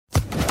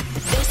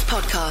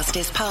podcast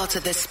is part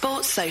of the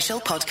Sports Social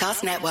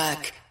Podcast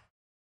Network.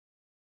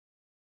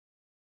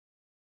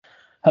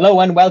 Hello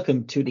and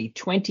welcome to the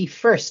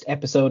 21st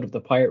episode of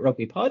the Pirate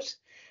Rugby Pod.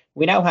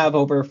 We now have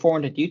over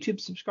 400 YouTube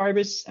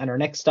subscribers and our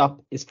next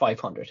stop is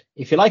 500.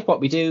 If you like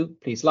what we do,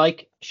 please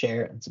like,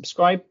 share and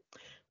subscribe.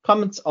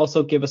 Comments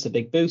also give us a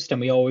big boost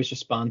and we always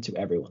respond to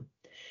everyone.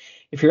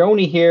 If you're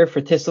only here for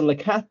Thistle the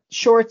Cat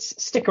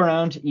shorts, stick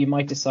around. You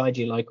might decide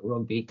you like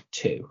rugby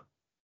too.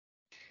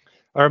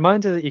 A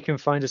reminder that you can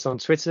find us on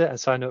Twitter and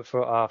sign up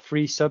for our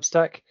free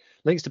Substack.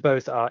 Links to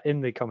both are in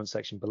the comment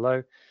section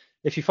below.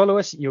 If you follow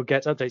us, you'll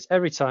get updates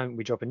every time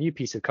we drop a new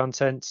piece of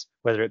content,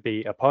 whether it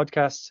be a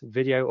podcast,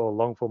 video, or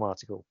long-form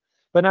article.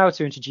 But now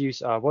to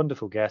introduce our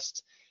wonderful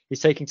guest. He's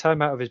taking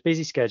time out of his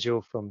busy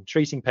schedule from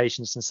treating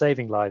patients and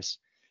saving lives.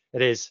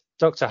 It is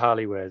Dr.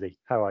 Harley Worthy.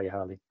 How are you,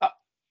 Harley?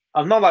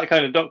 I'm not that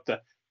kind of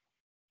doctor.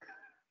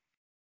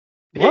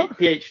 What?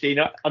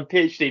 PhD, I'm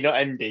PhD, not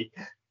MD.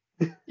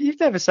 You've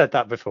never said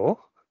that before.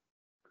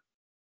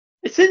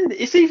 It's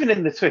even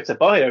in the Twitter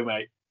bio,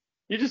 mate.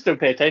 You just don't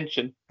pay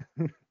attention.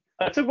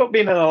 I talk about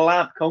being in a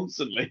lab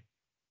constantly.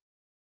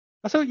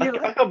 I thought you.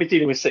 I can't be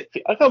dealing with sick.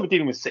 I can't be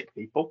dealing with sick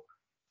people.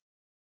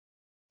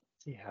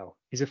 See how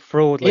he's a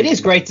fraud. It is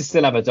great to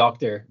still have a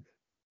doctor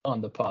on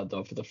the pod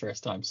though for the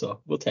first time,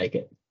 so we'll take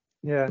it.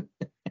 Yeah.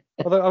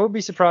 Although I would be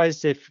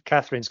surprised if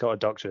Catherine's got a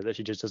doctorate that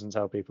she just doesn't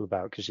tell people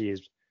about because she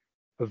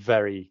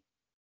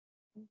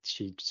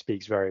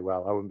speaks very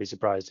well. I wouldn't be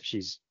surprised if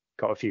she's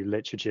got a few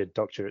literature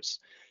doctorates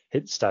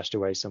stashed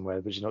away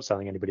somewhere, but she's not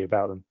telling anybody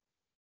about them.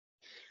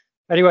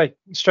 Anyway,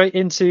 straight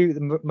into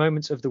the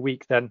moments of the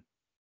week then.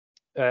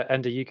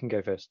 Enda, you can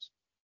go first.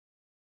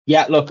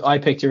 Yeah, look, I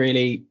picked a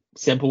really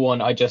simple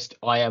one. I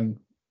am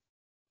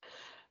a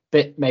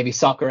bit maybe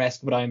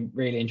soccer-esque, but I'm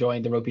really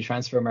enjoying the rugby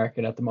transfer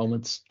market at the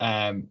moment.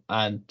 And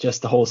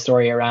just the whole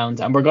story around,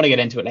 and we're going to get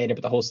into it later,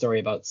 but the whole story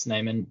about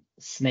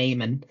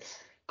Synman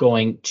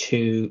going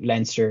to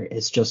Leinster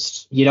is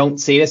just, you don't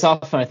see this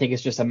often. I think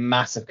it's just a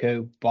massive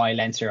coup by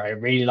Leinster. I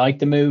really like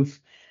the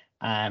move.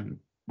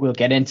 We'll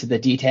get into the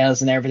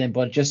details and everything,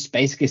 but it just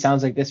basically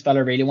sounds like this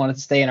fella really wanted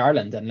to stay in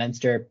Ireland, and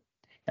Leinster,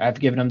 I've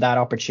given him that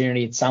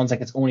opportunity. It sounds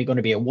like it's only going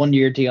to be a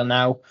 1-year deal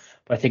now,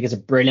 but I think it's a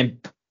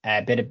brilliant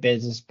bit of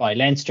business by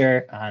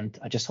Leinster, and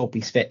I just hope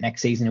he's fit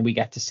next season and we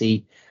get to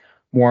see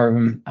more of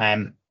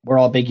him. We're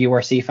all big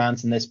URC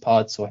fans in this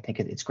pod, so I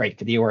think it's great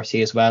for the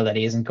URC as well that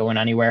he isn't going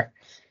anywhere.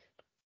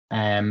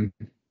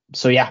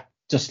 So yeah,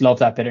 just love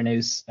that bit of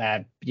news.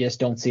 You just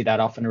don't see that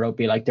often in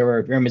rugby. Like, there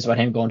were rumours about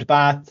him going to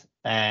Bath,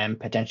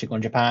 potentially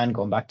going to Japan,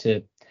 going back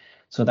to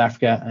South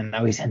Africa, and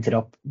now he's ended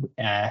up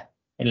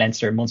in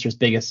Leinster, Munster's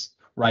biggest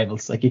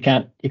rivals. Like, you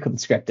couldn't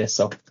script this.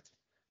 So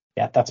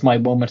yeah, that's my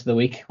moment of the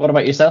week. What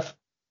about yourself?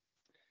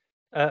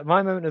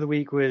 My moment of the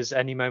week was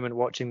any moment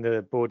watching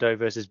the Bordeaux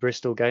versus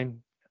Bristol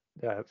game.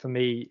 For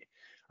me,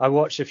 I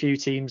watched a few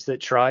teams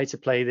that try to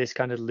play this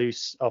kind of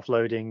loose,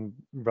 offloading,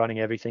 running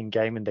everything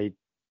game, and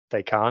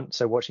they can't.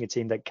 So watching a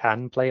team that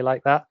can play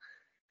like that,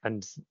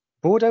 and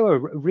Bordeaux are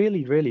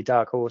really, really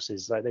dark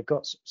horses. Like, they've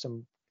got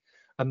some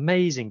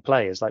amazing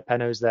players. Like,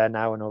 Penno's there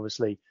now, and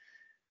obviously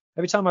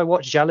every time I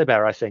watch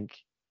Jalibert, I think,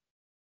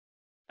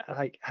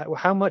 like,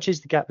 how much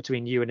is the gap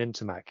between you and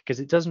Intermac? Because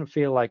it doesn't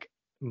feel like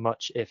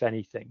much, if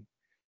anything.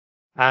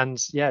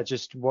 And yeah,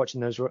 just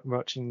watching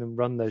them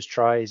run those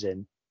tries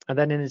in, and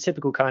then in a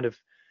typical kind of,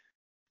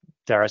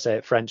 dare I say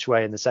it, French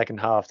way, in the second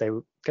half,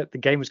 the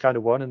game was kind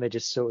of won, and they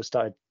just sort of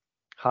started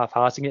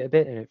half-hearting it a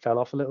bit, and it fell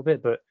off a little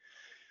bit. But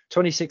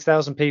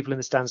 26,000 people in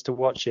the stands to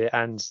watch it,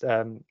 and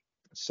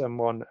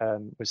someone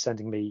was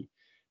sending me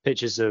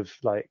pictures of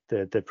like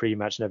the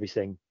pre-match and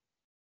everything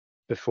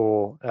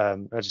before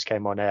I just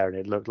came on air, and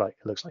it looks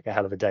like a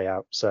hell of a day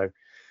out. So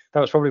that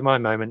was probably my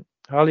moment.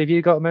 Harley, have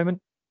you got a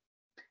moment?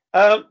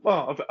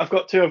 Well, I've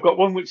got two. I've got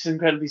one which is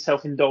incredibly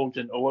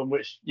self-indulgent, or one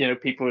which,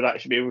 people would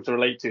actually be able to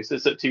relate to. So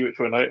it's up to you which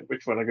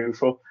one I go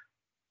for.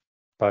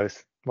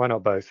 Both. Why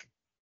not both?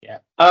 Yeah.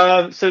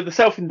 So the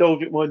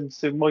self-indulgent one.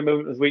 So my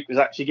moment of the week was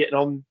actually getting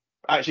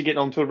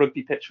onto a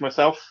rugby pitch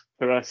myself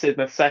for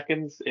Sidmouth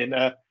seconds in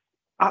a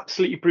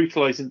absolutely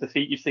brutalising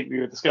defeat. You'd think we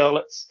were the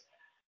Scarlets,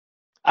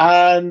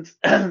 and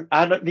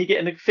me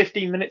getting a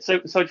 15 minutes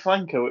outside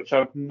flanker, which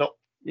I'm not.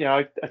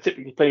 I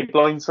typically play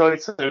blindside,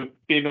 so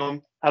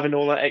having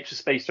all that extra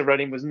space to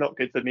run in was not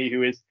good for me,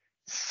 who is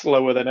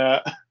slower than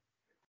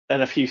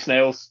a few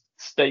snails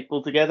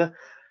stapled together.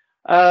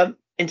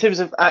 In terms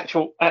of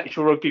actual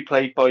rugby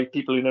played by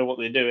people who know what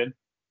they're doing,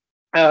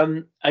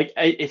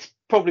 it's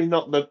probably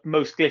not the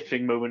most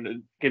glittering moment.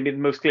 It's going to be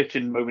the most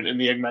glittering moment in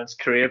the young man's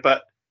career,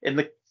 but in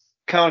the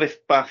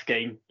Cardiff Bath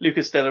game,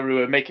 Lucas De La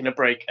Rua making a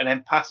break and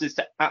then passes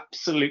to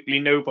absolutely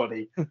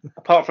nobody,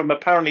 apart from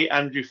apparently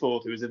Andrew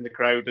Ford, who was in the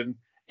crowd and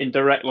in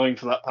direct line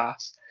for that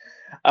pass.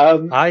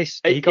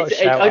 He got a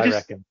shout, I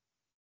reckon.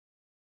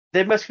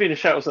 There must have been a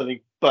shout or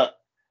something, but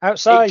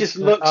outside it just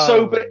looked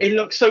so. But it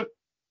looked so.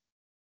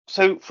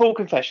 So, full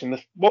confession,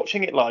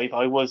 watching it live,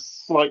 I was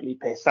slightly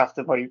pissed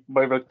after my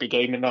rugby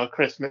game and our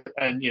Christmas,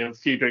 and a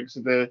few drinks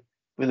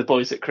with the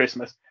boys at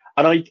Christmas,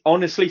 and I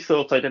honestly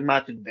thought I'd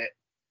imagined it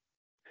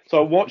So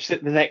I watched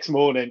it the next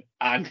morning,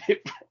 and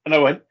I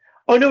went,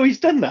 "Oh no, he's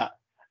done that.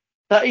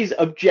 That is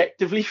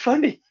objectively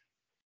funny."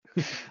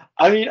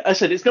 I mean, I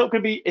said it's not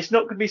going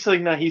to be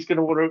something that he's going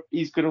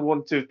to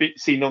want to be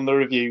seen on the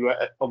review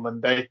on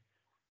Monday.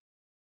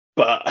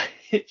 But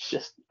it's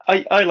just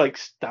I like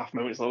staff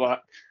moments like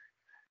that.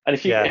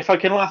 And if I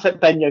can laugh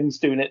at Ben Young's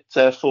doing it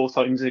 4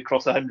 times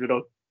across 100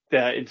 odd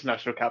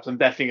international caps, I'm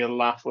definitely going to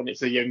laugh when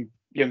it's a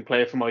young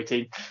player for my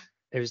team.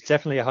 It was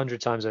definitely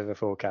 100 times over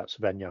 4 caps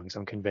for Ben Youngs,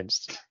 I'm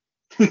convinced.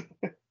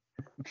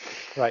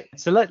 Right.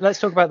 So let's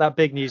talk about that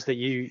big news that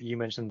you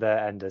mentioned there,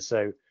 Ender.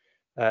 So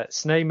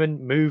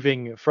Synman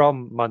moving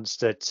from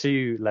Munster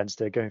to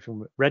Leinster, going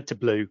from red to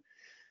blue.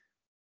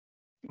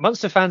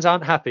 Munster fans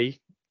aren't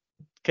happy.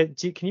 Can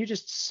you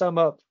just sum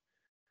up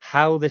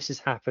how this has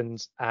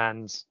happened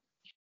and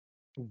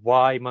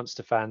why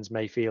Munster fans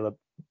may feel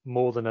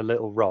more than a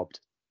little robbed?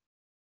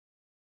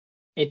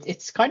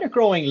 It's kind of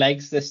growing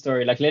legs, this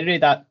story. Like literally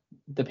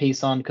the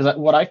piece on, because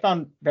what I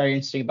found very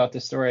interesting about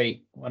this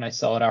story when I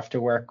saw it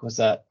after work was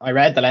that I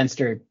read the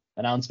Leinster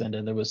announcement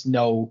and there was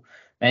no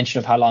mention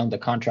of how long the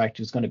contract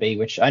was going to be,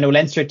 which I know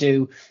Leinster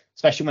do,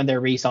 especially when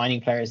they're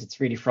re-signing players. It's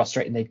really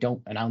frustrating they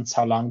don't announce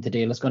how long the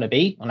deal is going to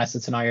be unless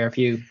it's an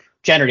IRFU,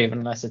 generally, even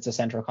unless it's a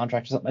central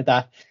contract or something like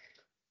that.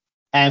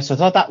 And so I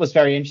thought that was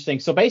very interesting.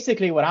 So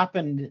basically what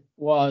happened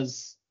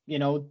was,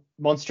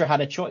 Munster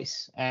had a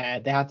choice.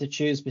 They had to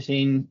choose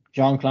between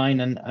John Klein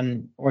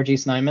and RG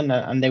Synman,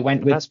 and they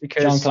went with That's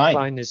because John Klein.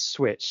 Klein is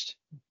switched,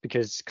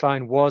 because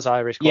Klein was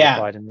Irish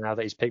qualified, and now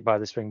that he's picked by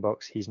the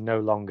Springboks, he's no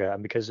longer.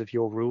 And because of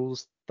your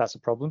rules, that's a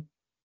problem.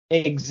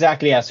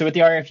 Exactly, yeah. So with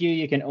the RFU,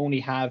 you can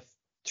only have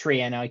 3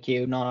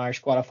 NIQ, non-Irish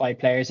qualified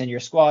players in your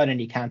squad, and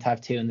you can't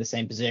have 2 in the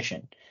same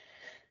position.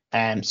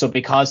 So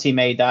because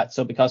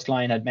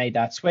Klein had made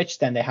that switch,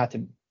 then they had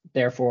to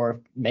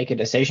therefore make a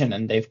decision,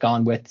 and they've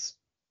gone with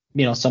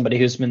somebody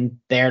who's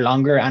been there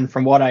longer, and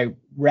from what I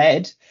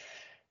read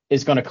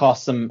is going to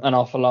cost them an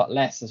awful lot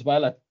less as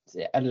well.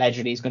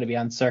 Allegedly he's going to be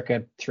on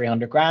circa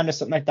 300 grand or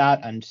something like that,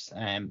 and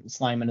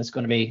Synman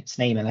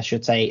I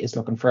should say is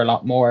looking for a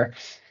lot more.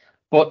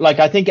 But like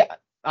I think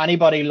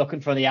anybody looking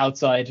from the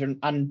outside,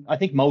 and I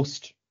think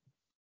most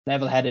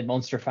level-headed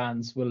Munster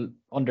fans will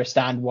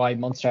understand why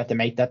Munster had to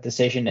make that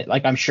decision.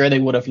 Like I'm sure they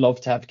would have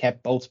loved to have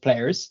kept both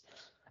players,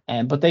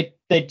 but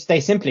they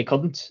simply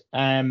couldn't.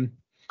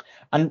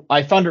 And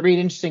I found it really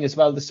interesting as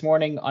well. This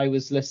morning, I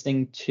was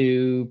listening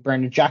to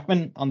Bernard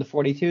Jackman on the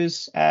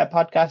 42's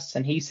podcast,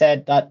 and he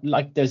said that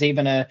like there's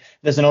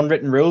an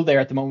unwritten rule there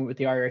at the moment with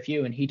the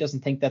IRFU, and he doesn't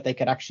think that they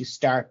could actually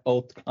start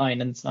both Klein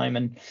and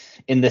Synman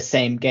in the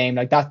same game.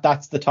 Like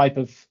that's the type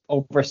of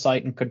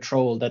oversight and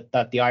control that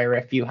the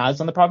IRFU has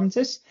on the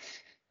provinces.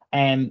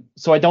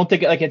 So I don't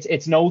think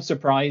it's no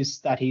surprise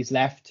that he's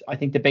left. I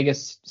think the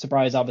biggest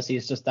surprise obviously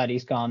is just that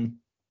he's gone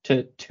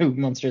to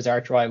Munster's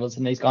arch rivals,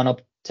 and he's gone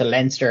up to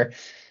Leinster.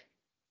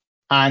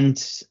 And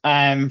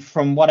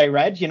from what I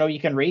read, you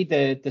can read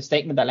the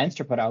statement that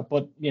Leinster put out,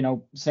 but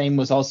Synman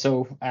was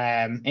also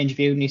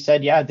interviewed, and he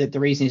said that the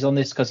reason he's done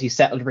this is because he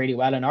settled really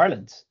well in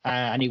Ireland,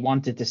 and he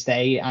wanted to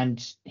stay, and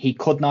he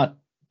could not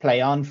play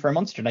on for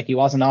Munster. Like he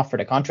wasn't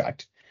offered a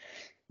contract,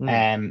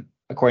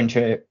 according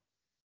to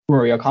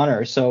Rory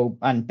O'Connor. So,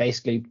 and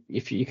basically,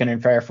 if you can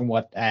infer from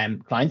what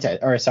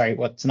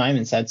what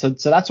Synman said, so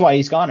that's why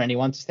he's gone, and he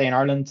wants to stay in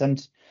Ireland.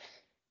 And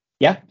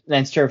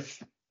Leinster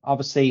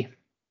obviously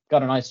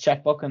got a nice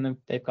checkbook, and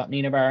they've got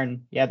Nina Bar,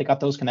 and they got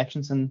those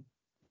connections, and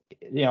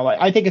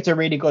I think it's a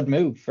really good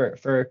move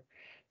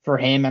for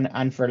him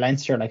and for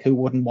Leinster. Like who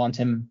wouldn't want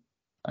him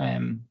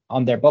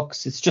on their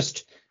books? It's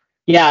just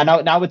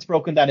now it's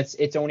broken that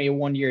it's only a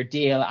 1-year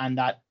deal, and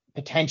that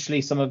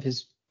potentially some of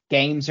his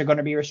games are going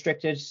to be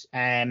restricted,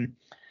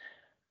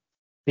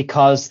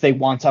 because they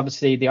want,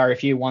 obviously the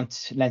RFU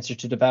want Leinster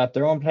to develop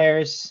their own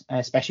players,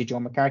 especially Joe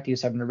McCarthy,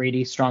 who's having a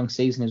really strong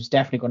season, who's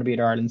definitely going to be at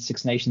Ireland's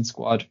Six Nations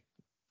squad.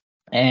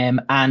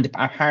 And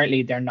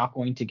apparently they're not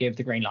going to give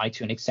the green light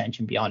to an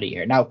extension beyond a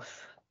year. Now,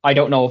 I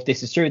don't know if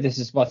this is true. This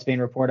is what's being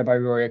reported by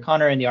Rory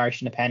O'Connor in the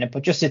Irish Independent,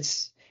 but just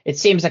it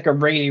seems like a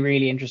really,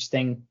 really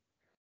interesting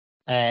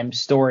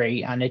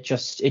story, and it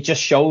just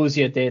shows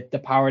you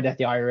the power that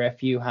the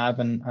IRFU have,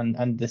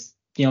 and this,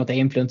 they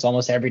influence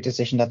almost every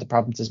decision that the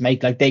provinces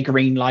make. Like they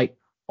green light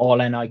all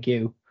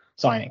NIQ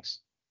signings.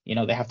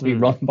 They have to be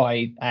run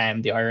by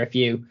the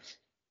IRFU.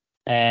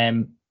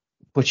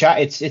 But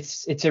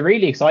it's a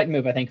really exciting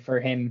move, I think, for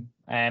him.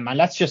 And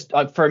let's just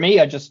for me,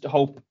 I just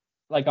hope,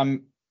 like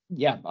I'm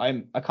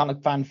a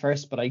Connacht fan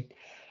first, but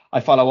I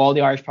follow all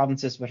the Irish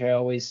provinces, which I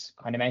always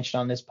kind of mention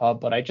on this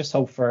pod. But I just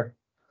hope for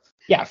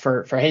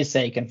his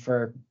sake and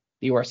for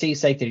the URC's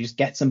sake that he just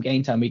get some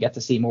game time. We get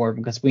to see more of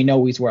him, because we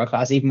know he's world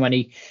class. Even when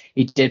he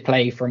did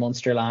play for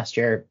Munster last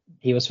year,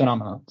 he was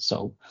phenomenal.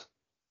 So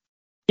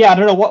I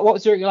don't know, what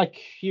was your,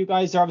 like, you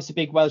guys are obviously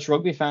big Welsh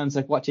rugby fans.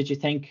 Like, what did you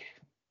think?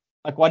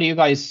 Like, what do you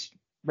guys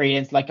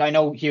really, like, I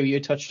know Hugh, you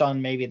touched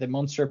on maybe the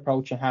Munster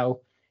approach and how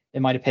it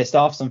might have pissed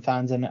off some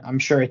fans, and I'm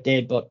sure it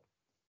did, but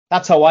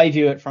that's how I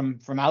view it from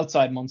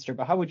outside Munster.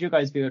 But how would you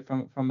guys view it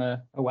from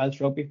a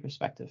Welsh rugby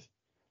perspective?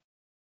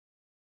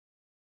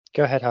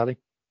 Go ahead, Harley.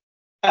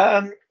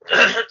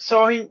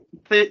 So I mean,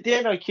 the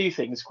NIQ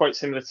thing is quite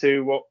similar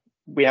to what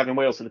we have in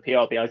Wales with the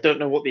PRB. I don't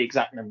know what the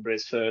exact number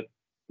is for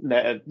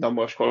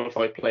non-Welsh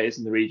qualified players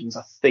in the regions.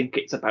 I think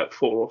it's about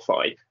 4 or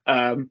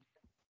 5.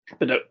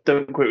 But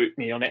don't quote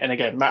me on it. And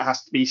again, that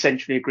has to be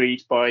essentially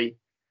agreed by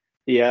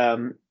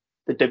the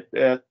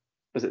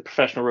was it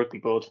Professional Rugby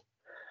Board.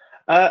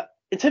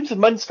 In terms of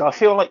Munster, I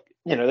feel like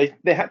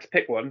they had to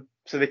pick one,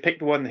 so they picked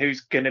the one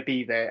who's going to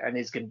be there and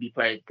is going to be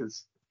played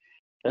because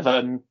of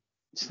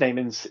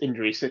Synman's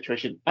injury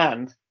situation.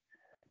 And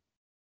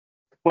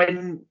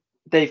when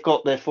they've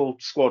got their full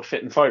squad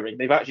fit and firing,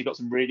 they've actually got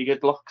some really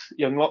good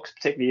young locks,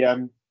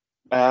 particularly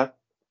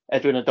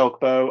Edwin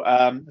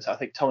Adogbo, I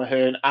think Tom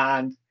Ahern,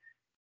 and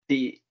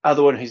the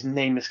other one whose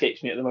name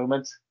escapes me at the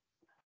moment.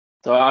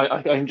 So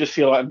I just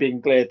feel like I'm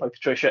being glared by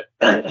Patricia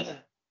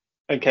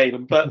and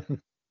Caleb. But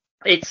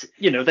it's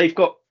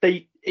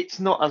it's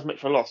not as much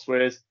of a loss.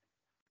 Whereas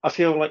I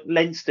feel like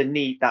Leinster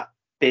need that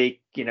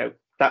big,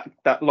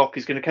 that lock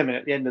is going to come in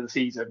at the end of the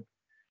season,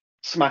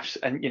 smash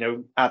and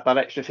add that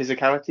extra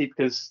physicality,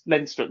 because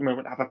Leinster at the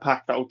moment have a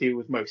pack that will deal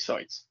with most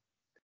sides.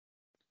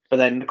 But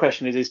then the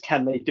question is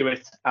can they do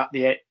it at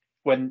the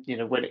when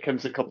it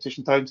comes to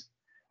competition times?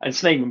 And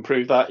Synman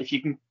proved that if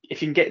you can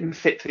get him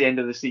fit for the end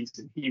of the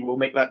season, he will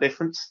make that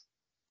difference.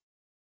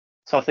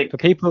 So I think for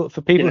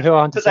people who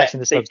aren't assessing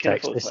the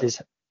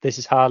subtext, this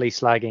is Harley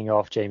slagging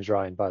off James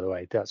Ryan. By the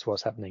way, that's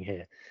what's happening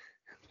here.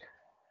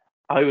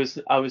 I was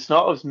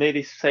not. I was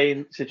merely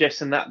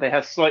suggesting that they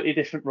have slightly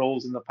different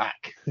roles in the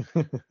pack.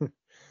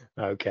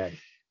 Okay.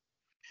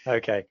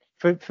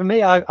 For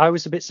me, I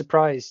was a bit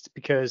surprised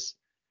because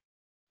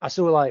I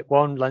saw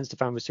one Leinster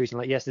fan was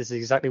tweeting yes, this is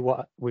exactly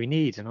what we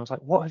need, and I was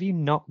like, what have you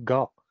not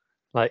got?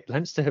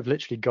 Leinster have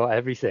literally got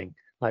everything.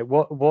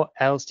 What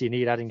else do you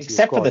need adding to your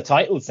squad? Except for the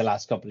titles the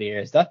last couple of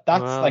years. They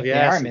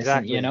are missing,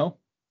 exactly.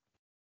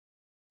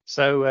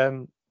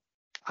 So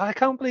I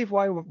can't believe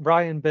why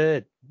Ryan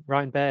Baird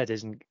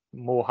isn't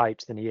more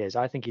hyped than he is.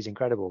 I think he's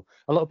incredible.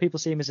 A lot of people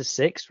see him as a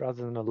 6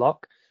 rather than a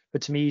lock,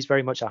 but to me he's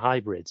very much a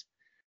hybrid.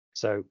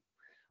 So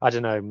I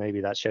don't know,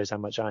 maybe that shows how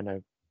much I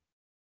know.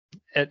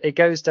 It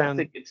goes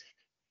down.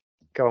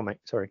 Go on, mate.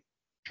 Sorry.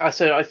 I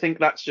think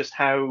that's just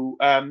how,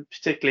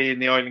 particularly in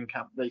the Island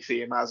camp, they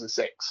see him as a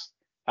 6,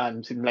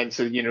 and in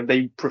Leinster,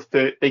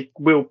 they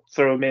will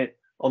throw him in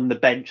on the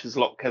bench as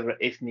lock cover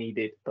if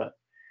needed, but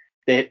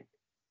their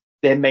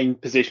main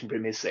position for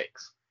him is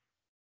 6.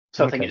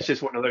 So I think it's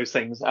just one of those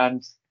things.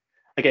 And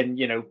again,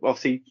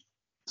 obviously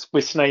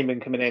with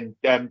Synman coming in,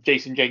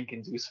 Jason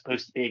Jenkins, who's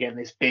supposed to be again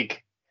this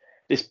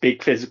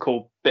big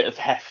physical bit of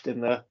heft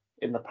in the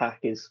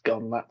pack, is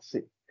gone. That's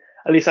it.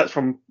 At least that's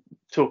from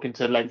talking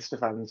to Leinster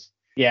fans.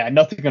 Yeah,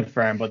 nothing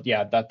confirmed, but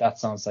yeah, that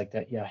sounds like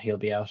that. Yeah, he'll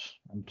be out,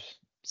 and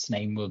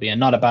Synman will be, and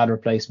not a bad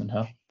replacement,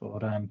 huh?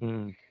 But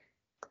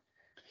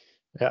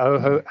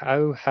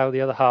how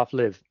the other half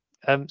live.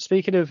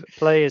 Speaking of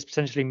players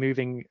potentially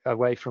moving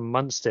away from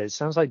Munster, it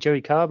sounds like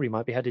Joey Carberry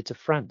might be headed to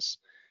France.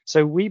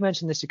 So we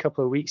mentioned this a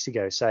couple of weeks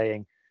ago,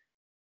 saying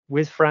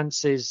with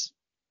France's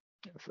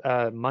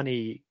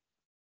money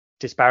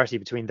disparity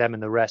between them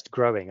and the rest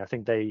growing, I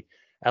think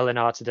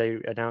LNR today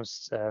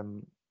announced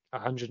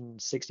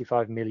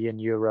 165 million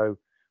euro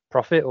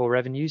profit or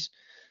revenues.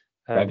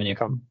 Revenue.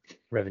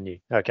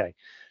 Okay.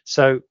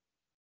 So,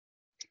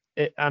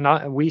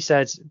 we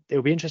said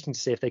it'll be interesting to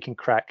see if they can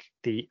crack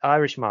the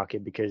Irish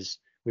market, because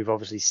we've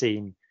obviously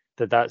seen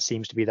that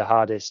seems to be the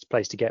hardest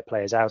place to get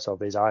players out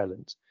of is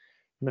Ireland.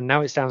 And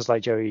now it sounds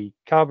like Joey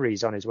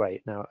Carberry's on his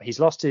way. Now he's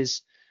lost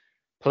his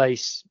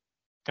place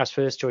as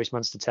first choice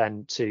Munster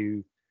 10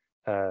 to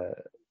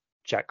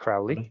Jack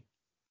Crowley.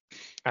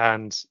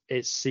 And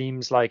it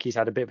seems like he's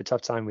had a bit of a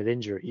tough time with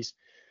injuries.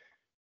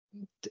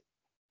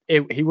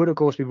 He would, of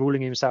course, be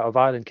ruling himself out of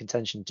Ireland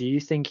contention. Do you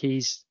think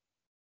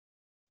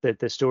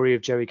the story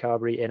of Joey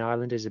Carberry in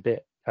Ireland is a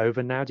bit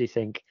over now? Do you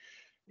think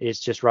it's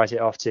just write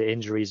it off to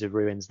injuries have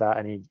ruined that,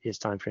 and it's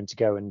time for him to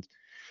go and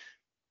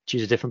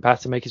choose a different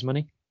path to make his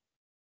money?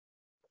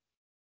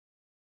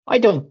 I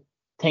don't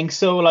think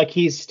so.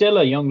 He's still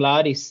a young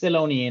lad. He's still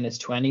only in his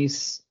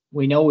 20s.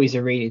 We know he's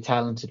a really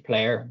talented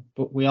player,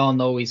 but we all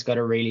know he's got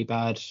a really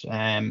bad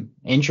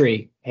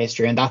injury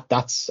history, and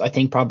that's I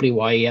think probably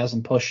why he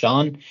hasn't pushed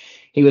on.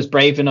 He was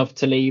brave enough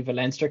to leave a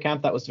Leinster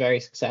camp that was very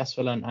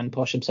successful and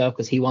push himself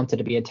because he wanted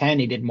to be a 10.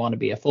 He didn't want to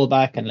be a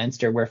fullback, and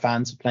Leinster were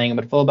fans of playing him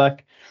at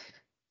fullback.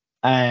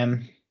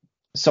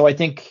 So I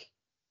think,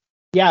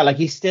 yeah,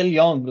 he's still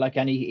young,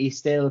 and he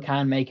still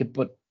can make it.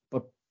 But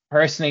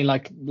personally,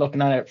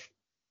 looking at it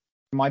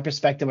from my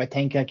perspective, I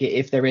think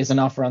if there is an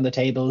offer on the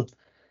table,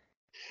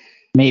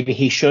 maybe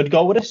he should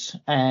go with it.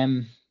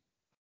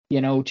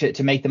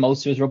 To make the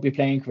most of his rugby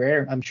playing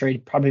career. I'm sure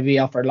he'd probably be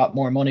offered a lot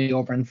more money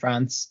over in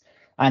France.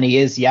 And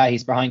he's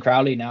behind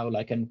Crowley now,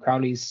 and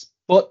Crowley's,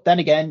 but then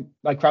again,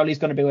 Crowley's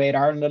going to be away at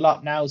Ireland a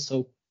lot now,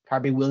 so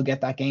Carberry will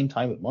get that game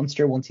time with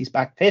Munster once he's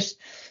back fit,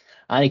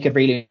 and he could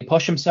really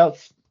push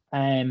himself.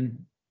 I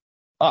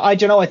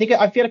don't know. I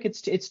feel like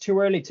it's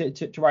too early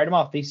to write him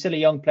off. He's still a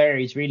young player.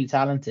 He's really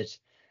talented.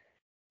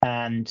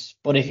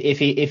 But if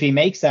he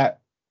makes that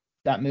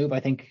move, I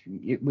think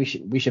we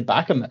should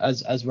back him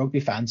as rugby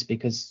fans,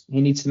 because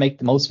he needs to make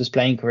the most of his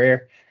playing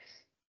career.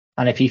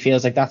 And if he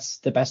feels like that's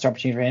the best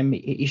opportunity for him,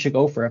 he should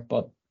go for it.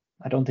 But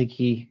I don't think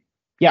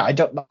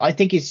I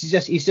think he's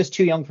just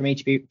too young for me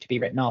to be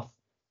written off.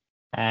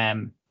 I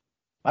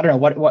don't know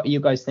what you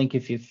guys think,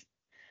 if you've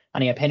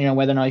any opinion on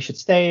whether or not he should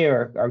stay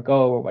or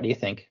go, or what do you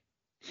think?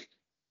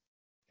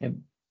 What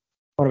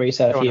about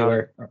yourself, you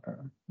or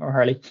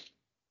Harley?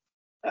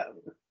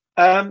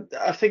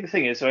 I think the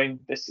thing is, I mean,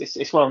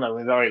 it's well known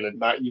with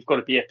Ireland that you've got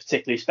to be a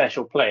particularly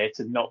special player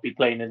to not be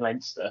playing in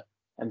Leinster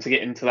and to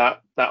get into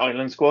that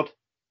Ireland squad.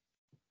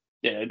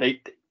 You know,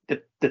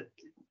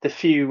 the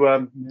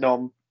few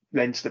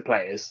non-Leinster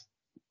players,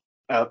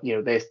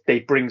 they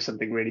bring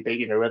something really big.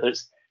 You know, whether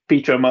it's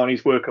Peter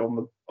O'Mahony's work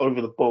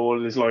over the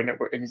ball, his line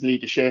network and his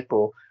leadership,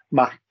 or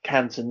Matt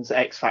Canton's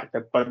X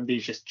Factor,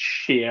 Bundy's just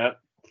sheer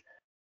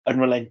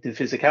unrelenting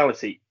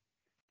physicality.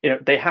 You know,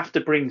 they have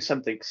to bring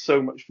something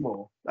so much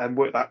more and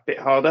work that bit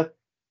harder.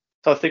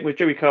 So I think with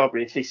Joey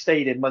Carberry, if he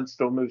stayed in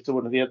Munster or moved to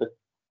one of the other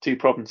two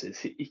provinces,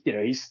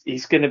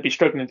 he's going to be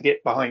struggling to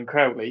get behind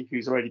Crowley,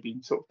 who's already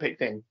been sort of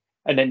picked in.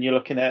 And then you're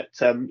looking at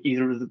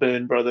either of the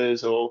Byrne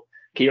brothers, or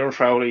Kieran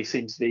Crowley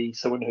seems to be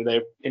someone who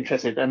they're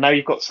interested in. And now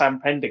you've got Sam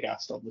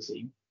Prendergast on the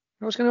scene.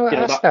 I was going to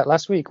ask that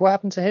last week. What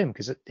happened to him?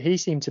 Because he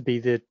seemed to be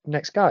the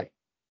next guy.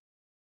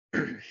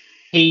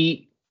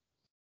 He...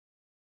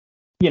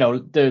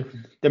 the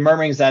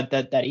murmurings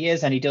that he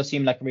is, and he does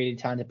seem like a really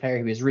talented player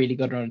who is really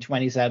good on a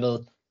 20s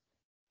level.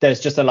 There's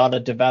just a lot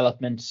of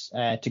development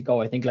to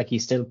go. I think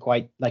he's still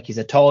he's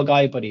a tall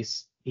guy, but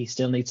he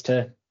still needs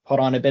to put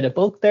on a bit of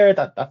bulk there.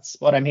 That's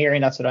what I'm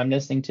hearing. That's what I'm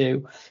listening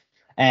to.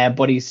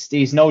 But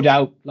he's no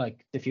doubt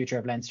the future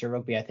of Leinster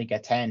rugby. I think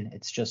at 10,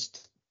 it's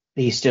just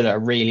he's still a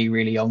really,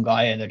 really young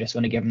guy, and they're just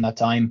going to give him that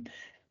time.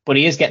 But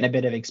he is getting a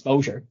bit of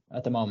exposure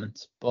at the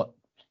moment. But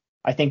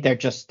I think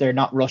they're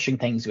not rushing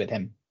things with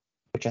him,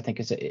 which I think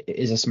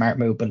is a smart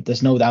move. But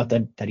there's no doubt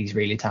that he's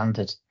really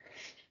talented.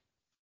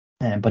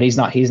 But he's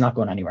not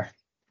going anywhere.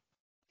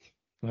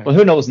 Yeah. Well,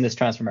 who knows in this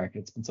transfer market?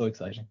 It's been so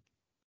exciting.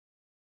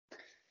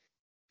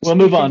 We'll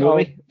move on, will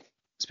we?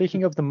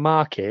 Speaking of the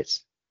market,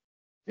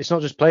 it's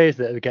not just players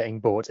that are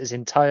getting bought, it's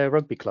entire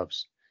rugby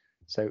clubs.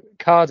 So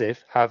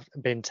Cardiff have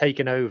been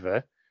taken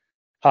over.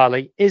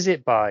 Harley, is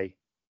it by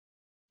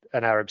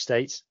an Arab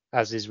state,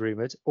 as is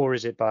rumoured, or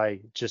is it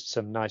by just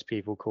some nice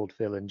people called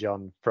Phil and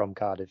John from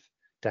Cardiff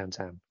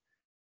downtown?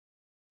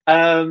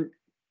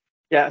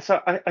 Yeah,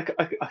 so I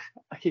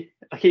keep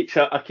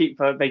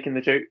making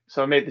the joke.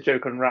 So I made the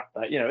joke on Rap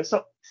that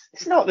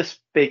it's not this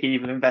big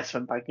even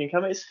investment banking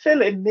company. It's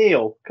Phil and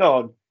Neil. Come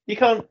on, you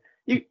can't.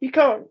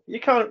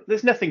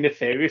 There's nothing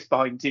nefarious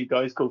behind two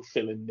guys called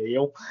Phil and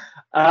Neil.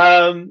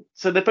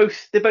 So they're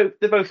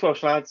both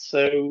Welsh lads.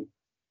 So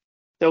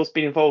Phil's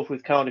been involved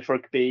with Cardiff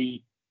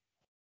Rugby,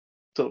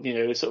 sort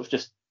of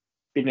just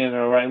been in and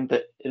around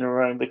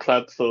the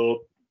club for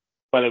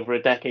well over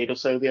a decade or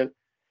so.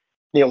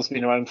 Neil's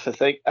been around for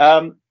for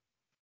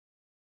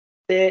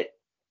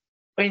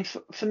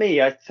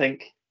me, I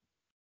think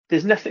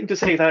there's nothing to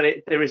say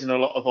that there isn't a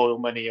lot of oil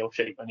money or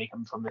shape money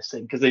coming from this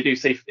thing, because they do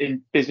say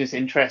in business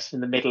interests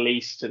in the Middle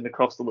East and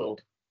across the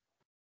world.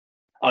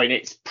 I mean,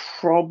 it's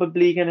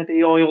probably going to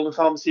be oil and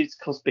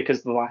pharmaceuticals,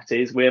 because that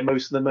is where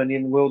most of the money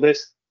in the world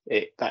is.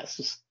 That's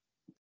just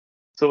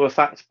sort of a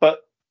fact. But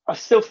I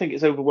still think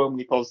it's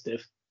overwhelmingly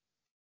positive.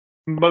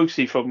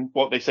 Mostly from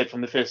what they said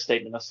from the first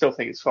statement. I still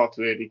think it's far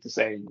too early to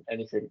say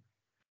anything.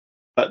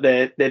 But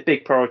their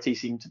big priority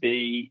seemed to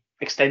be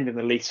extending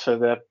the lease for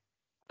the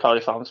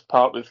Cardiff Arms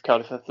Park with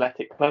Cardiff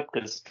Athletic Club,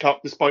 because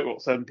despite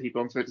what some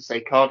people on Twitter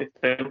say, Cardiff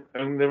don't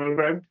own their own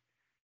ground.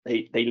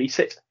 They lease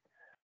it.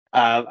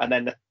 And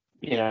then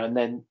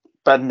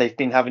they've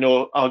been having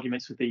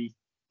arguments with the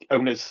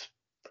owners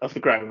of the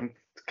ground,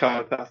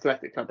 Cardiff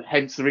Athletic Club.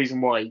 Hence the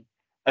reason why,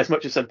 as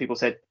much as some people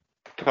said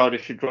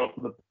Cardiff should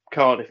drop the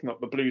Cardiff,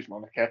 not the Blues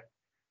moniker,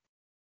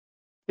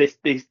 these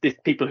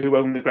people who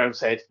own the ground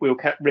said, we'll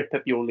rip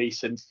up your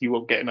lease and you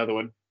won't get another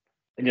one,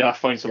 and you'll have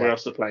to find somewhere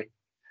else to play.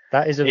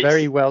 That is a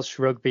very Welsh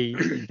rugby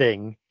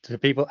thing. To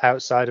people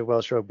outside of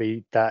Welsh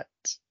rugby, that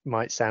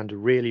might sound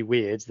really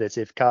weird, that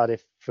if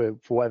Cardiff, for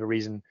whatever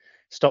reason,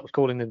 stopped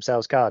calling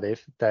themselves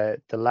Cardiff, the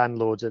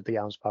landlords at the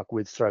Arms Park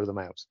would throw them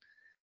out.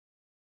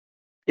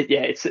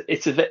 It's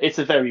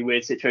a very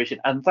weird situation,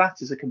 and that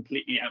is a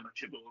completely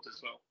amateur board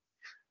as well.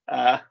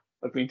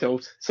 I've been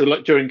told. So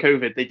during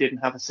COVID, they didn't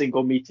have a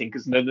single meeting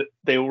because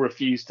they all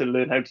refused to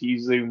learn how to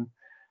use Zoom.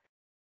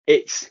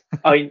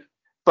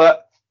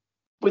 But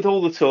with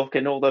all the talk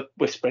and all the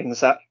whisperings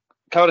that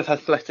Cardiff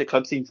Athletic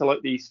Club seem to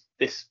like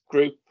this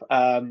group,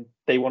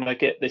 they want to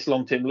get this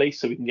long-term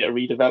lease so we can get a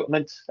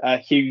redevelopment.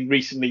 Hugh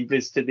recently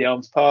visited the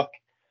Arms Park,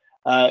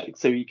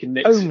 so you can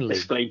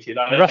explain to you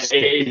that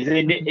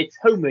it's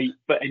homely,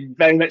 but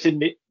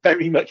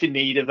very much in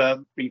need of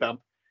a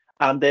revamp.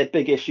 And their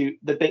big issue,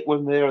 the bit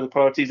when there are the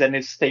priorities, then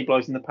is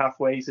stabilising the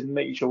pathways and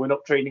making sure we're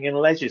not training in a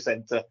leisure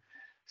centre.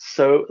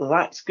 So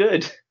that's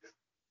good.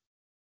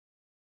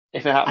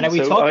 if it happens. And are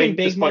we So talking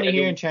big money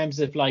here in terms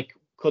of like,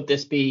 could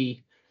this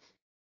be?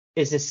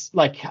 Is this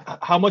like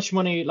how much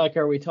money like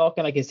are we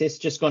talking? Like, is this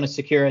just going to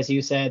secure, as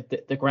you said,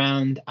 the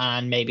ground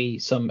and maybe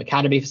some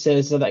academy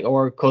facilities, like,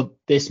 or could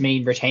this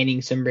mean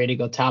retaining some really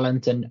good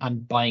talent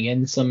and buying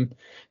in some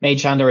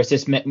mage hand, or is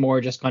this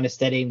more just kind of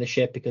steadying the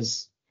ship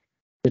because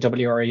the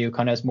WRU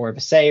kind of has more of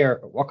a say,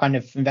 or what kind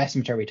of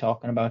investment are we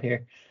talking about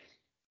here?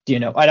 Do you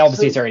know? And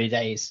obviously it's early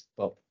days,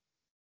 but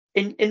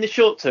in the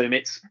short term,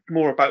 it's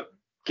more about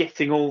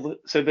getting all the.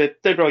 So the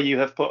WRU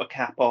have put a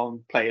cap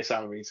on player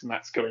salaries, and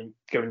that's going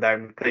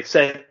down. They've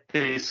said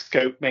there's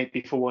scope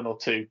maybe for 1 or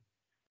 2,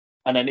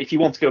 and then if you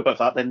want to go above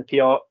that, then the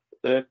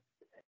PRB,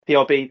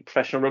 the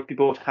Professional Rugby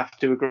Board, have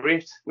to agree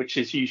it, which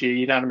is usually a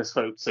unanimous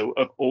vote. So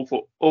of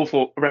all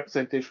four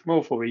representatives from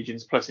all 4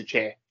 regions plus a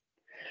chair.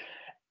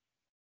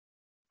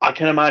 I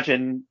can't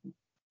imagine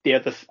the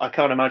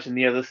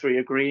other 3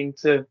 agreeing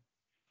to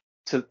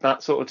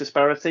that sort of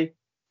disparity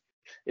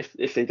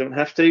if they don't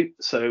have to.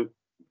 So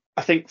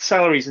I think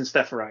salaries and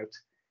stuff are out.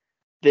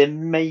 There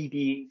may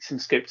be some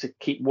scope to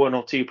keep 1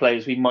 or 2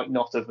 players we might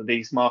not have of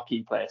these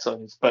marquee player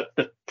signings, but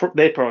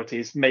their priority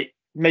is make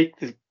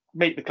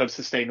the club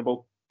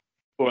sustainable,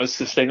 or as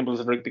sustainable as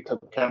a rugby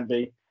club can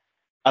be,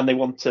 and they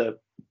want to.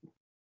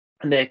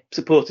 And their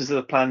supporters of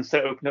the plans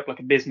to open up like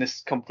a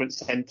business conference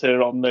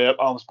centre on the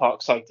Arms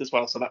Park site as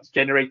well. So that's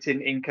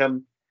generating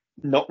income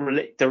not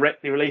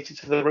directly related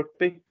to the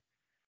rugby.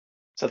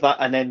 So that,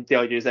 and then the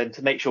idea is then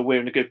to make sure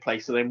we're in a good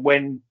place. So then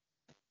when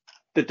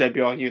the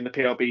WRU and the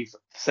PRB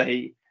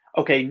say,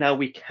 okay, now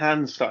we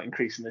can start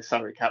increasing this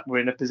salary cap, we're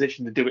in a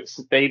position to do it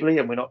stably,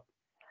 and we're not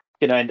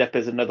going to end up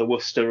as another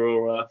Worcester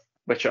or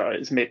which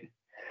is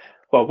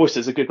well,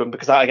 Worcester's a good one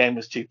because that again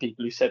was 2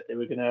 people who said they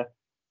were going to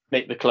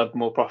make the club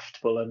more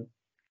profitable and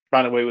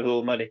ran away with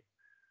all the money.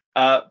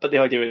 But the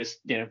idea is,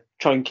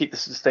 try and keep the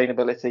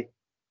sustainability.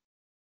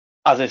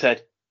 As I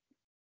said,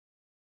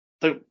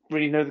 don't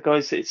really know the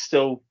guys. It's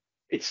still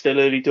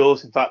early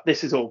doors. In fact,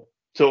 this is all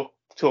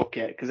talk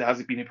yet because it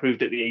hasn't been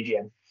approved at the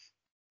AGM,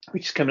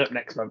 which is coming up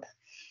next month.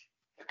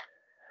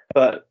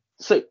 But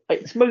so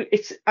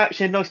it's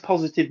actually a nice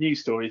positive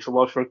news story for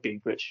Welsh rugby,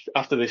 which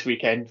after this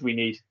weekend we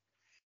need.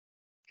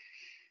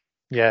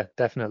 Yeah,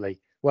 definitely.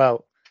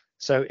 Well,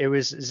 so it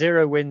was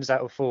 0 wins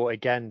out of 4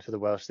 again for the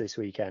Welsh this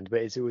weekend,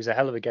 but it was a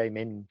hell of a game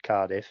in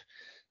Cardiff.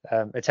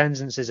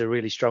 Attendances are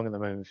really strong at the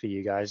moment for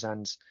you guys.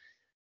 And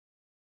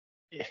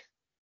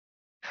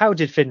how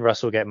did Finn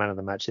Russell get man of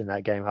the match in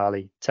that game,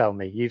 Harley? Tell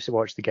me. You've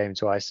watched the game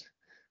twice.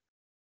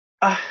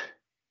 I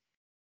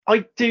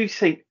do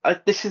think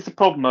this is the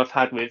problem I've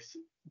had with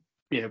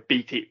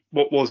BT.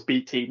 What was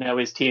BT now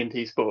is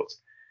TNT Sports.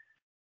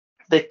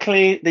 They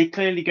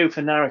clearly go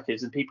for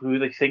narratives and people who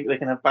they think they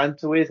can have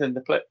banter with in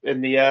the play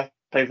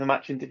of the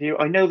match interview.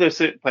 I know there's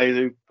certain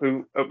players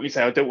who openly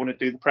say I don't want to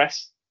do the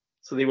press,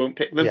 so they won't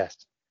pick them. Yes.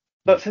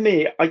 But for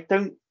me,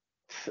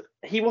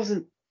 he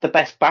wasn't the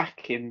best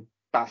back in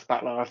Bath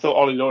Battler. I thought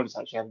Ollie Lawrence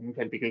actually had an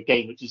incredibly good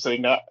game, which is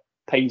something that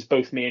pains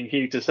both me and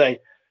Hugh to say,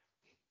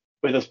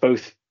 with us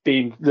both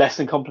being less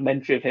than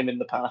complimentary of him in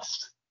the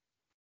past.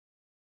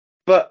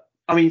 But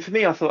I mean, for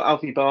me, I thought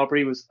Alfie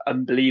Barbary was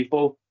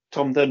unbelievable.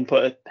 Tom Dunn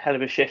put a hell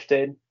of a shift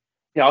in.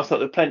 I thought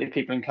there were plenty of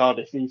people in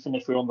Cardiff, even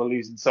if we were on the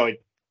losing side,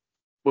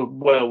 were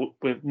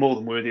more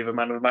than worthy of a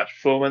man of the match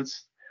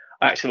performance.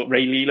 I actually thought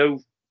Ray Lilo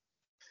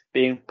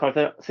being part of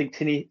that. I think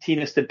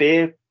Tina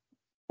Stabir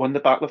won the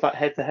battle of that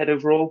head-to-head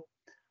overall.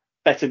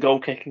 Better goal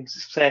kicking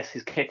success.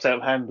 His kicks out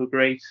of hand were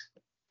great.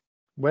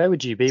 Where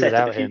would you be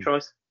without him?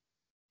 Tries.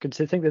 Good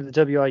to think that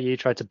the WRU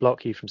tried to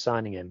block you from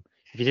signing him.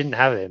 If you didn't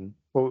have him,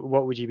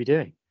 what would you be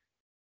doing?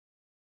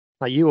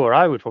 Like you or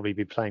I would probably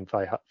be playing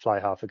fly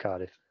half for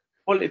Cardiff.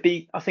 Well, I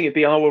think it'd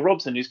be Arwa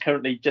Robson, who's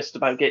currently just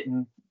about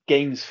getting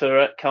games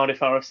for Cardiff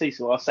RFC,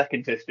 so our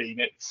second 15.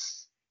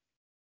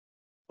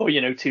 Or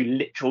 2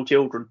 literal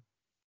children.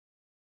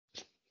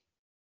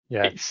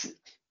 Yeah.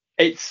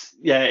 It's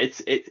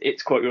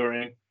quite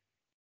worrying.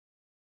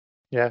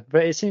 Yeah,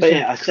 but it seems to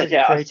have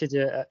created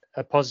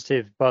a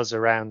positive buzz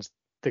around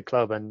the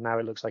club, and now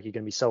it looks like you're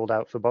going to be sold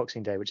out for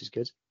Boxing Day, which is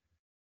good.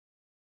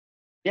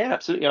 Yeah,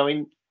 absolutely. I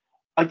mean,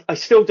 I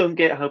still don't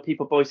get how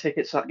people buy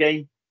tickets to that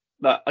game,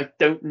 but I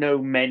don't know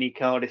many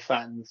Cardiff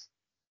fans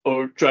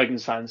or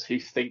Dragons fans who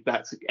think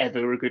that's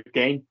ever a good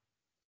game.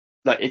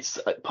 Like, it's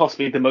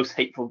possibly the most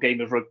hateful game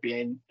of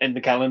rugby in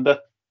the calendar.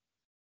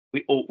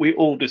 We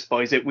all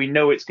despise it. We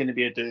know it's going to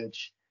be a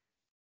dirge.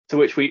 To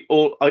which we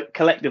all,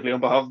 collectively, on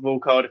behalf of all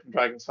Cardiff and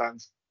Dragons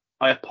fans,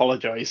 I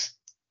apologise.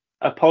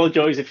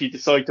 Apologise if you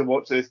decide to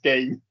watch this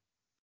game.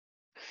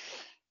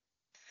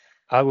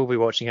 I will be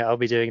watching it. I'll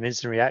be doing an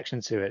instant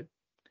reaction to it.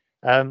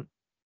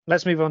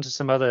 Let's move on to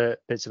some other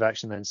bits of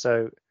action then.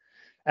 So,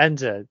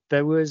 Enda,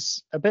 there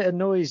was a bit of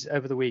noise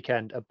over the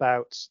weekend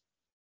about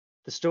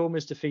the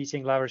Stormers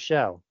defeating La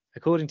Rochelle.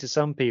 According to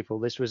some people,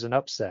 this was an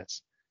upset.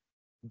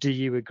 Do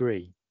you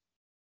agree?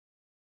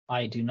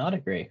 I do not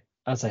agree,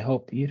 as I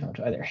hope you don't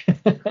either.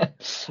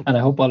 And I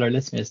hope all our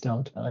listeners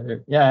don't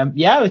either. Yeah,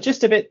 it was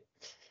just a bit.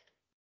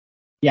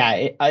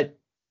 Yeah,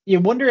 you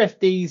wonder if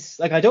these,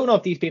 like, I don't know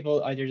if these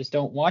people either just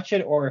don't watch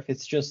it or if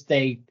it's just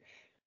they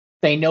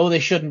know they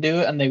shouldn't do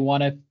it and they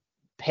want to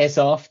piss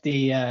off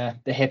the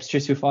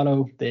hipsters who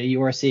follow the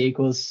URC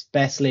equals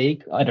best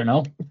league. I don't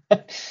know.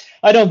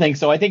 I don't think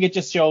so. I think it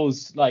just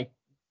shows like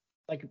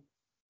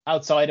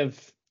outside of,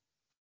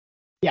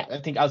 yeah, I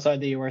think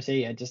outside the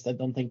URC, I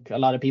don't think a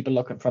lot of people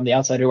looking from the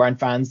outside who aren't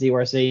fans of the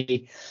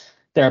URC,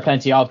 there are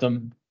plenty of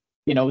them.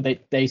 You know,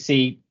 they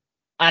see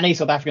any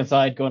South African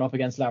side going up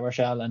against La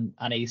Rochelle and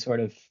any sort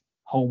of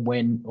home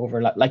win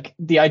over, like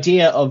the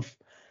idea of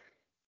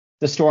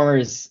the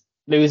Stormers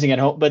losing at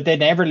home, but they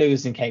never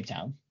lose in Cape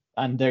Town,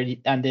 and they're the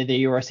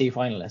URC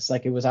finalists.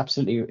 Like,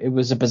 it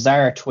was a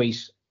bizarre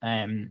tweet.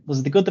 Was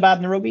it the good, the bad,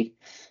 and the rugby?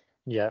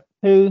 Yeah.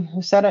 Who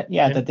said it?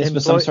 Yeah, that this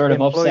was some sort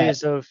of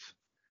upset. Of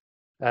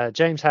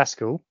James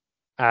Haskell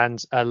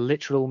and a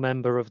literal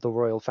member of the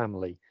royal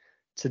family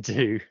to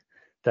do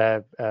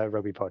their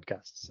rugby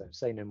podcast. So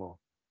say no more.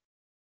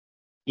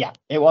 Yeah,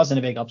 it wasn't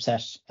a big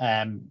upset.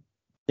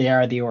 They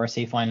are the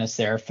URC finalists.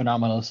 They're a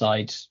phenomenal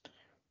side.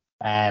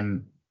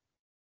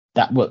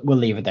 That we'll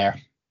leave it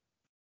there.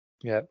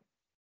 Yeah.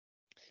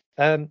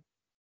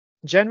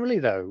 Generally,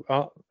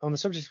 though, on the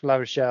subject of La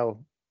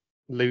Rochelle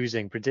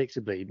losing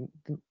predictably,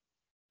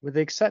 with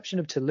the exception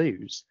of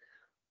Toulouse,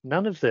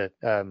 none of the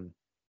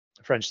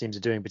French teams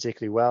are doing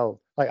particularly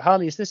well. Like,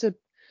 Harley, is this a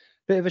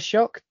bit of a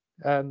shock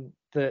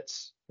that,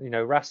 you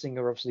know, Racing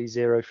are obviously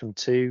 0 from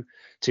 2,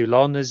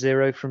 Toulon is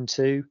 0 from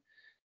 2.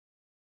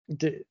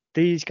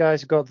 These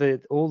guys have got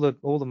all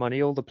the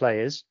money, all the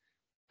players,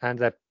 and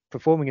they're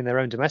performing in their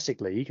own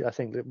domestic league. I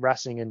think that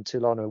Racing and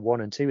Toulon are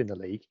 1 and 2 in the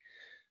league.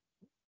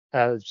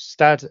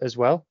 Stad as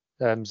well,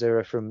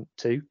 0 from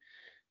 2.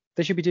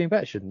 They should be doing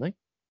better, shouldn't they?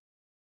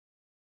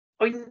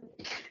 When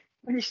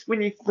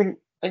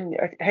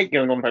I hate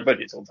going on about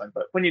budgets all the time,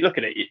 but when you look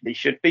at it, they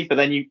should be. But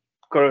then you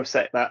got to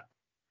accept that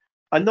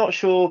I'm not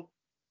sure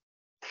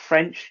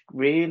French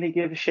really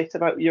give a shit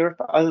about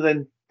Europe, other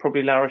than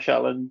probably La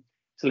Rochelle and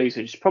Toulouse,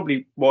 which is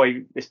probably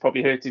why it's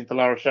probably hurting for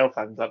La Rochelle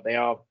fans that they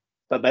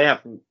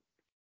haven't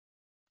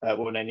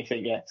won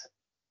anything yet.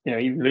 You know,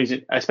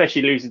 even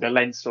especially losing to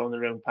Leinster on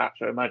their own patch,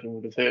 I imagine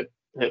would have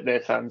hurt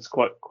their fans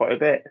quite a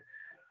bit.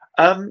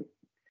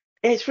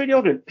 It's really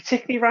odd,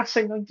 particularly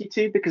Racing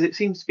 92, because it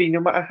seems to be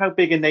no matter how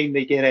big a name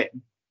they get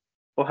in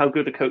or how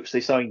good a coach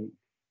they sign,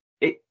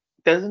 it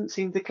doesn't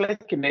seem to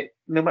click, and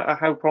no matter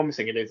how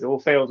promising it is, it all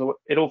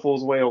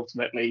falls away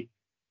ultimately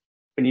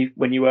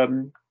when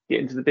you get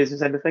into the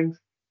business end of things.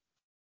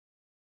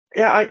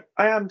 Yeah,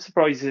 I am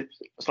surprised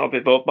it's not a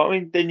bit bored, but I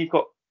mean, then you've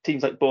got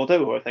teams like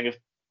Bordeaux, who I think have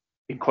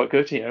been quite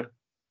good, you know,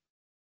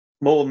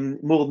 more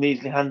than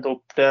easily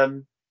handled.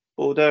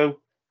 Bordeaux,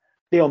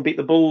 Lyon beat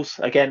the Bulls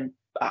again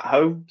at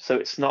home, so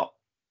it's not,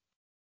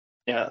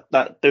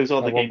 that those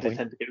are the games they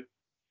tend to do.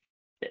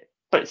 Yeah,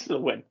 but it's still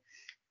a win.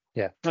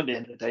 Yeah. At the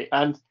end of the day,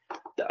 and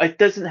it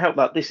doesn't help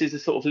that this is a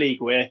sort of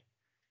league where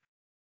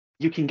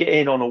you can get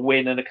in on a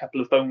win and a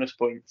couple of bonus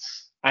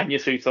points, and you're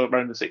through to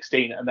round of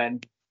 16, and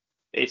then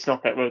it's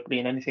knockout rugby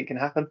and anything can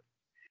happen.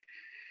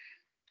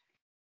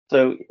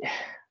 So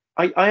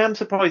I am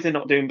surprised they're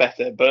not doing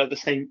better, but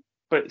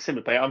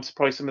similar play, I'm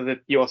surprised some of the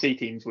URC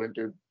teams weren't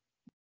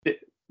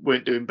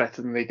doing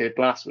better than they did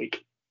last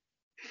week.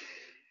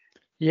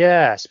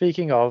 Yeah,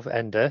 speaking of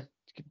Ender,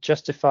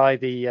 justify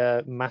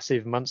the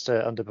massive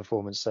Munster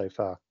underperformance so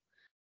far.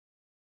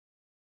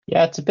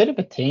 Yeah, it's a bit of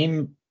a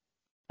theme.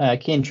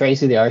 Cian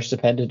Tracy, the Irish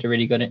Independent, did a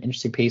really good,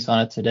 interesting piece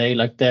on it today.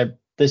 Like,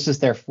 this is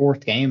their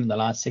 4th game in the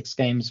last 6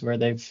 games where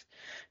they've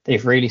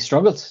really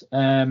struggled.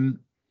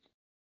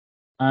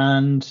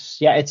 And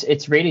yeah,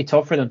 it's really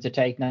tough for them to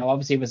take. Now,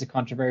 obviously, it was a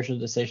controversial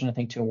decision, I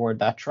think, to award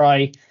that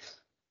try.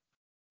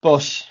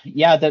 But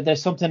yeah,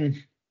 there's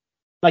something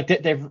like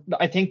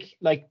I think,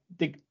 like,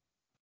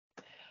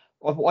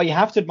 what you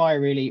have to admire,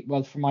 really,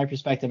 well, from my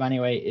perspective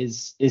anyway,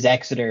 is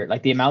Exeter.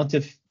 Like, the amount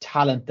of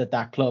talent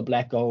that club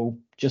let go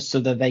just so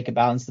that they could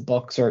balance the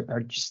books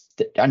or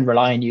just and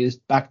rely on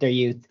back their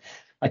youth.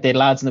 Like, they had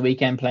lads in the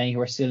weekend playing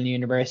who are still in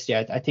university.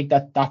 I think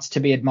that's to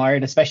be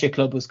admired, especially a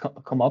club who's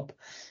come up.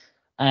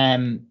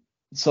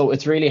 So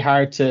it's really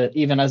hard to,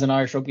 even as an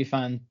Irish rugby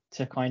fan,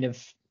 to kind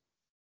of,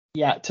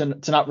 to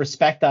not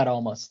respect that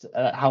almost,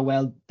 how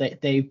well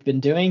they've been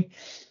doing.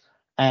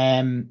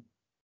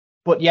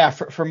 But yeah,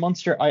 for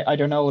Munster, I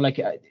don't know, like,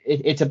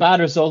 it's a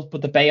bad result,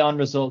 but the Bayonne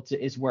result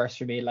is worse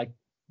for me. Like,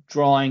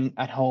 drawing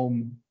at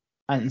home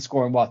and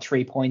scoring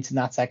 3 points in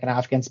that second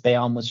half against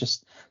Bayonne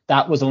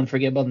that was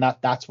unforgivable, and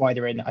that's why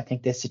they're in, I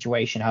think, this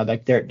situation. How,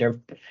 like, they're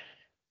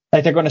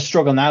going to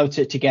struggle now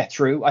to get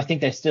through. I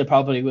think they still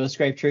probably will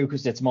scrape through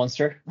because it's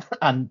Munster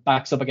and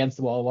backs up against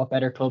the wall. What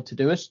better club to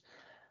do it?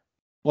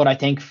 But I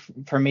think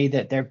for me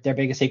that their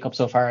biggest hiccup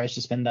so far has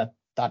just been that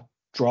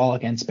draw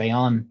against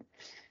Bayonne.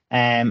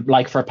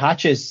 Like, for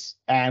patches,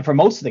 for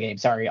most of the game,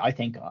 I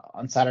think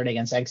on Saturday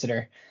against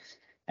Exeter,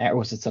 or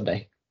was it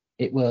Sunday?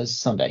 It was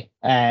Sunday.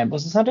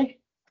 Was it Sunday?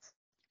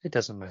 It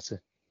doesn't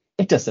matter.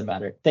 It doesn't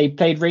matter. They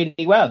played really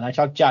well, and I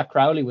thought Jack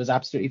Crowley was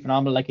absolutely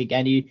phenomenal. Like,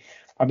 again,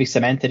 probably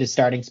cemented his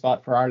starting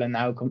spot for Ireland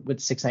now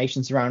with Six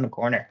Nations around the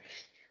corner.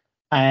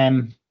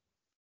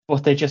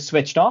 But they just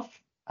switched off,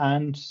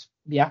 and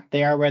yeah,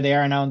 they are where they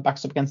are now and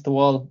backs up against the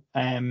wall.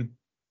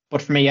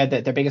 But for me, yeah,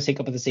 their biggest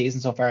hiccup of the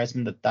season so far has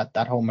been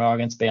that home draw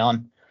against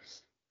Bayonne.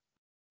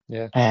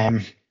 Yeah.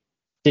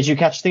 Did you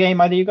catch the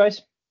game, either of you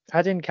guys?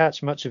 I didn't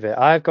catch much of it.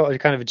 I've got a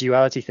kind of a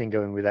duality thing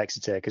going with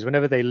Exeter, because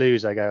whenever they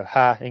lose, I go,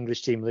 ha,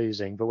 English team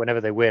losing. But whenever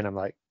they win, I'm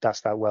like,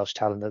 that's that Welsh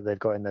talent that they've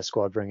got in their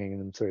squad bringing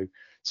them through.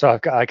 So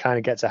I kind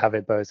of get to have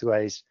it both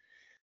ways.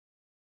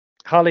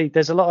 Harley,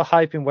 there's a lot of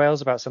hype in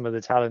Wales about some of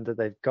the talent that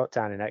they've got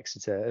down in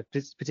Exeter.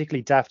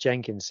 Particularly Daft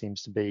Jenkins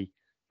seems to be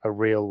a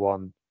real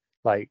one,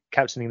 like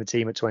captaining the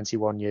team at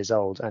 21 years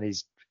old, and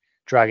he's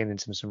dragging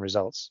into some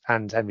results.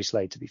 And Henry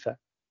Slade, to be fair.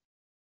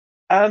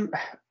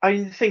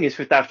 The thing is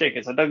with Daft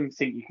Jenkins, I don't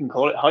think you can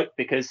call it hype,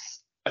 because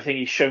I think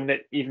he's shown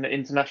it even at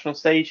international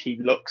stage. He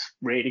looks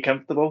really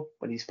comfortable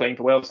when he's playing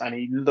for Wales, and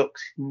he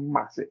looks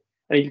massive.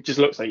 And he just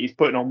looks like he's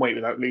putting on weight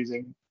without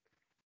losing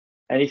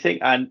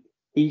anything. And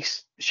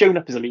he's shown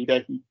up as a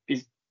leader. He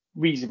is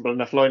reasonable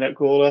enough line-out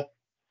caller.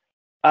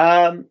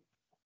 I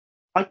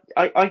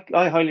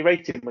highly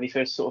rate him when they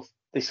first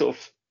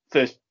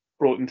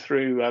brought him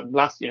through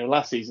last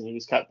season. He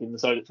was captain of the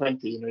side at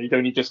 20. He'd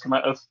only just come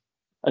out of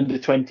under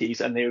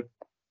 20s,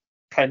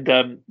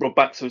 and Rob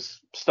Bax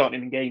was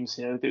starting in games.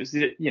 It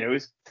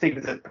was thing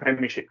with the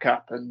Premiership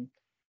Cup and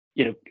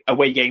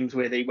away games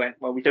where they went,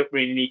 well, we don't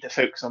really need to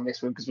focus on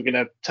this one because we're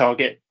going to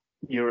target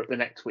Europe the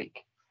next week.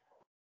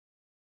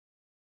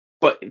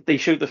 But they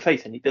showed the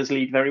faith, and he does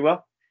lead very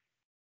well.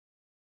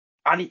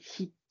 And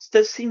he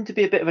does seem to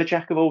be a bit of a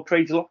jack of all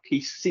trades lock.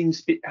 He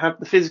seems to have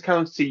the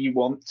physicality you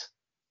want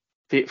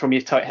from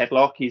your tight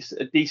headlock. He's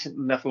a decent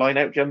enough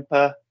line-out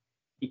jumper.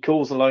 He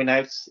calls the line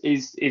outs.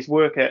 His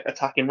work at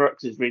attacking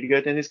rucks is really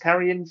good, and his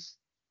carrying's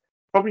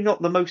probably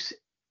not the most,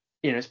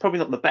 it's probably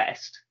not the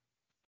best,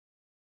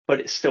 but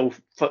it's still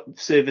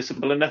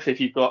serviceable enough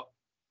if you've got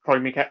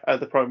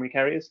the primary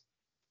carriers.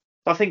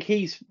 So I think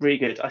he's really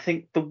good. I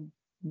think the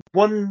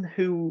one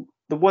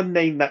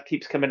name that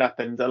keeps coming up,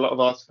 and a lot of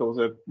articles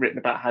are written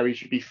about how he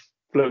should be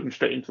floating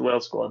straight into the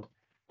Wales squad,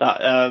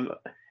 that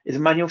is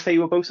Emmanuel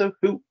Feiwa-Boso,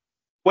 who,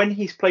 when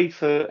he's played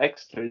for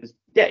Exeter,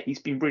 he's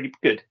been really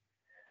good.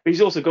 But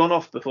he's also gone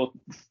off before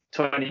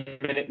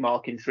 20-minute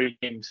mark in 3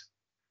 games.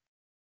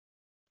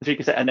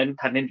 And then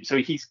had an injury. So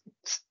he's,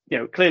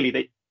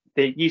 clearly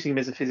they're using him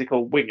as a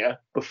physical winger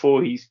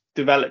before he's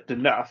developed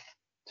enough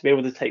to be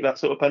able to take that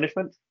sort of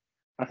punishment.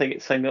 I think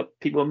it's something that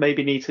people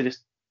maybe need to just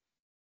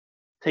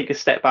take a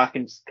step back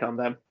and just calm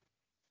down.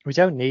 We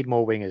don't need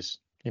more wingers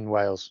in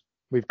Wales.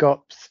 We've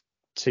got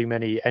too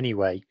many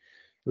anyway.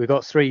 We've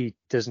got 3,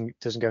 doesn't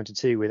go into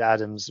 2 with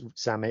Adams,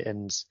 Zammit,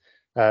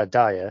 and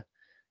Dyer.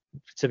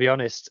 To be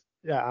honest,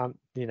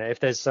 if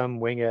there's some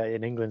winger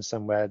in England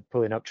somewhere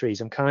pulling up trees,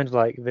 I'm kind of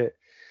like,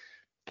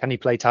 can he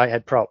play tight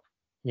head prop?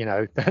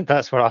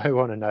 That's what I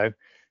want to know,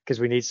 because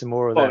we need some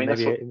more of them.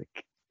 Maybe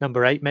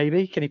number 8,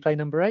 maybe. Can he play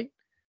number 8?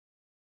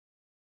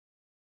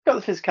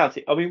 Got the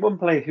physicality. I mean, one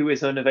player who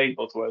is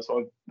unavailable to us,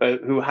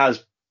 who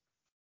has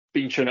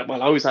been shown up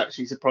well. I was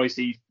actually surprised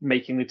he's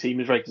making the team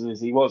as regular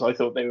as he was. I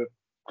thought they were,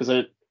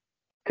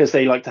 because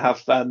they like to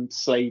have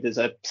Slade as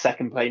a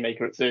second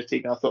playmaker at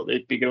 13. I thought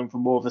they'd be going for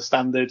more of a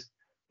standard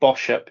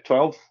Bosch up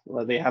 12,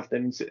 like they have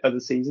done in other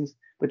seasons.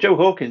 But Joe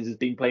Hawkins has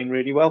been playing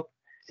really well.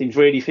 Seems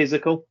really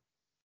physical.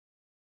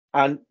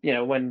 And,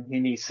 when he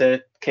needs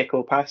to kick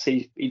or pass,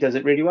 he does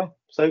it really well.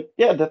 So,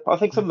 yeah, I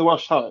think some of the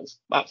Welsh talents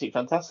absolutely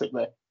fantastic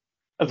there.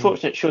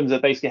 Unfortunately,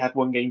 Shunza basically had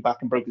 1 game back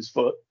and broke his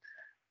foot.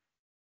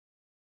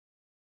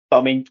 But,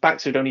 I mean,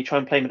 Bax would only try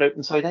and play him at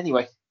open side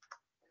anyway.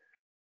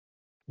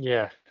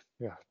 Yeah.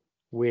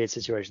 Weird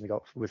situation they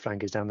got with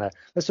flankers down there.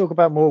 Let's talk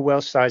about more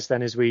Welsh sides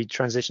then as we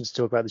transition to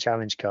talk about the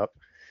Challenge Cup.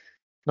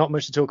 Not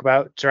much to talk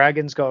about.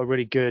 Dragons got a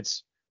really good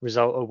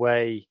result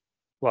away.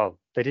 Well,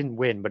 they didn't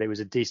win, but it was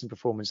a decent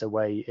performance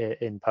away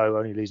in Po,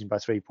 only losing by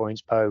 3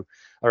 points. Po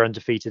are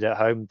undefeated at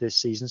home this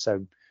season,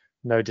 so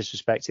no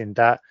disrespect in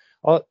that.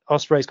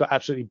 Ospreys got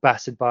absolutely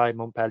battered by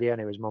Montpellier, and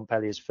it was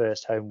Montpellier's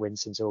first home win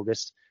since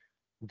August.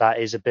 That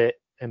is a bit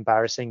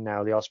embarrassing.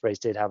 Now, the Ospreys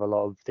did have a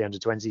lot of the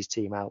under-20s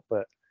team out,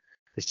 but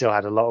they still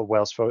had a lot of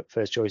Welsh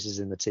first choices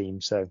in the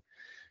team. So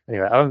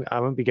anyway, I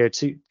won't be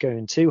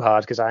going too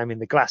hard, because I am in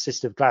the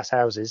glassest of glass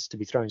houses to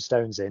be throwing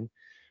stones in,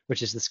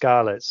 which is the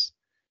Scarlets.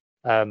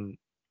 And,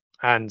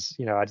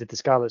 I did the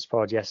Scarlets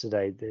pod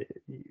yesterday.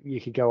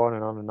 You could go on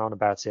and on and on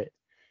about it.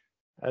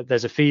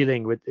 There's a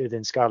feeling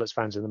within Scarlets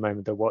fans at the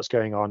moment that what's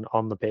going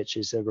on the pitch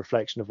is a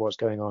reflection of what's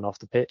going on off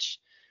the pitch.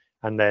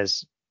 And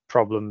there's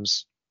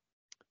problems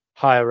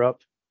higher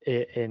up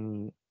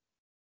in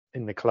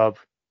the club.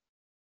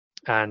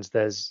 And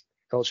there's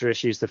culture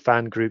issues. The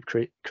fan group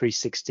Crease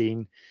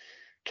 16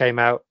 came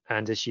out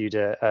and issued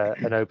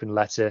an open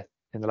letter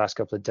in the last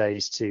couple of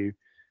days to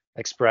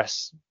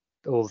express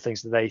all the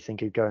things that they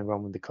think are going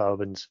wrong with the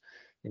club. And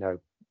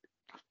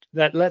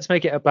let's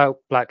make it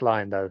about Black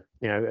Lion, though.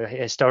 A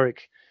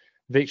historic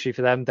victory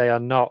for them. They are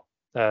not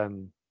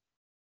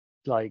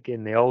like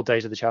in the old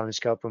days of the Challenge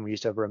Cup when we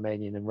used to have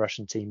Romanian and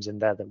Russian teams in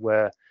there that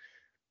were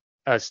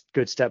a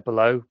good step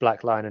below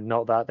Black Lion, and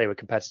not that they were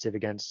competitive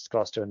against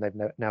Gloucester, and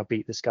they've now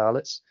beat the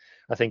Scarlets.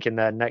 I think in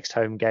their next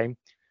home game,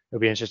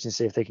 it'll be interesting to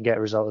see if they can get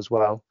a result as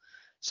well.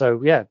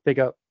 So yeah, big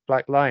up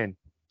Black Lion.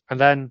 And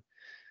then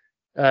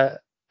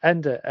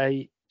Ender,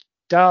 a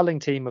darling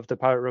team of the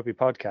Pirate Rugby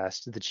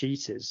podcast, the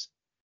Cheetahs,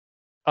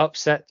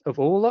 upset of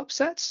all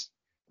upsets,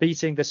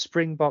 beating the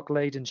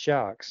Springbok-laden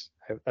Sharks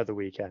at the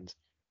weekend.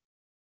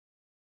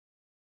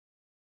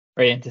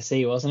 Brilliant to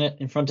see, wasn't it?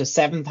 In front of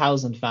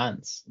 7,000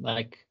 fans.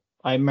 Like,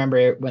 I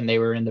remember when they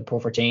were in the Pro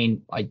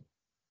 14, I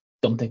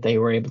don't think they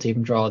were able to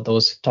even draw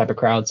those type of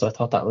crowds. So I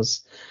thought that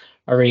was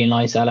a really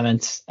nice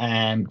element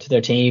to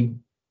their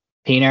team.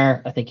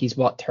 Pinar, I think he's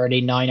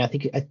 39. I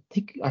think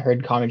I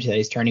heard commentary that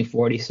he's turning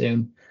 40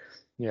 soon.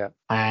 Yeah.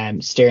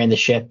 Steering the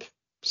ship,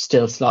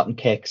 still slotting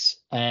kicks.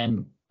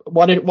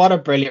 What a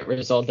brilliant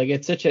result. Like,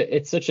 it's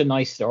such a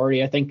nice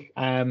story. I think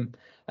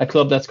a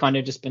club that's kind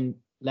of just been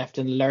left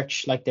in the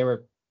lurch, like they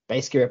were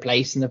basically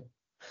replacing the,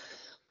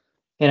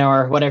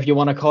 or whatever you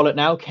want to call it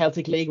now,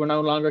 Celtic League. We're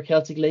no longer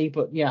Celtic League,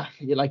 but yeah,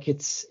 like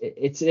it's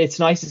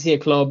nice to see a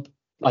club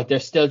like they're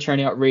still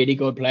churning out really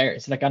good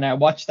players. Like, and I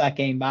watched that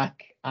game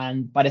back,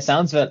 and by the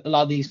sounds of it, a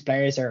lot of these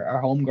players are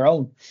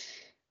homegrown.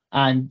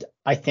 And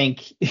I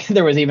think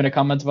there was even a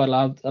comment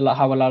about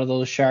how a lot of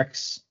those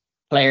Sharks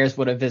players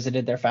would have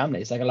visited their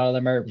families. Like, a lot of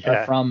them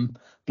are from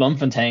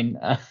Bloemfontein.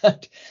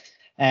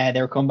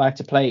 They were coming back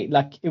to play.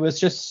 Like, it was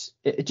just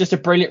a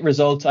brilliant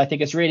result. I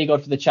think it's really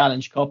good for the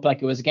Challenge Cup.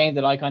 Like, it was a game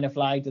that I kind of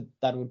flagged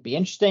that would be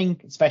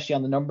interesting, especially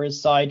on the numbers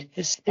side.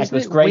 Isn't it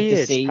was it great weird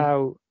to see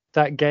how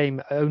that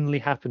game only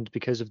happened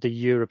because of the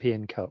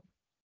European Cup?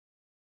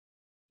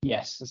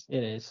 Yes,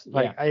 it is.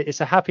 Like, it's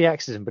a happy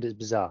accident, but it's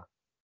bizarre.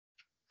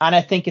 And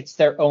I think it's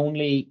their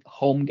only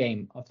home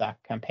game of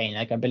that campaign.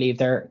 Like, I believe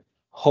their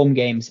home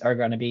games are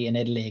going to be in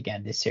Italy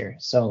again this year.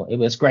 So it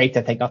was great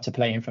that they got to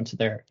play in front of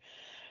their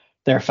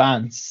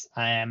fans.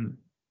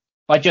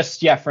 But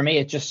just, for me,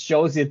 it just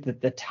shows you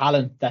the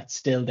talent that's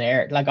still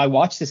there. Like, I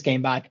watched this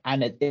game back,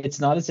 and it's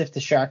not as if the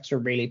Sharks were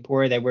really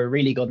poor. They were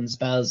really good in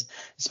spells,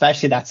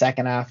 especially that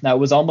second half. Now, it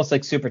was almost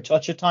like super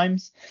touch at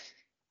times,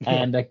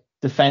 and like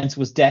defense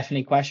was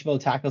definitely questionable.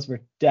 Tackles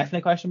were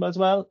definitely questionable as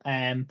well.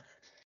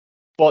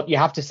 But you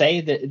have to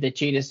say that the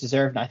Cheetahs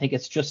deserved, and I think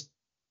it's just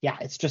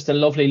a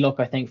lovely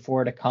look, I think,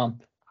 for the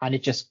comp. And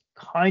it just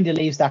kind of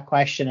leaves that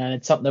question, and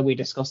it's something that we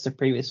discussed in the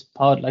previous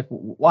pod. Like,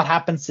 what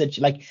happens to,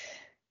 like,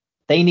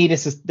 they need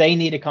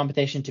a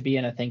competition to be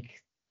in, I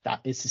think, that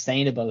is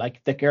sustainable.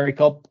 Like, the Curry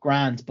Cup,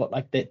 grand, but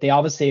like they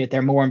obviously,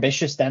 they're more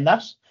ambitious than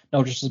that.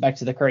 No disrespect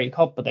to the Curry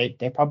Cup, but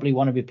they probably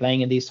want to be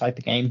playing in these type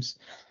of games.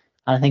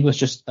 And I think it was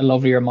just a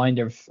lovely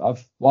reminder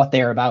of what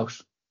they're about.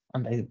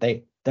 And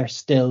they're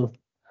still,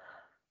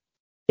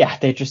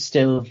 they're just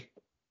still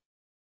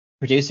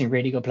producing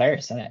really good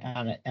players,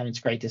 and it's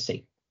great to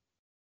see.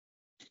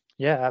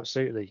 Yeah,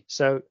 absolutely.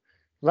 So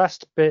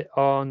last bit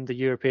on the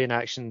European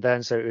action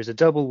then. So it was a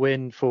double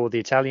win for the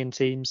Italian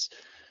teams.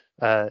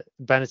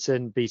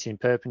 Benetton beating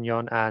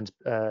Perpignan and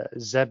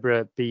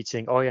Zebra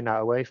beating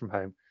Oyonnax away from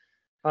home.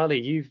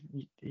 Ali,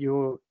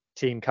 your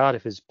team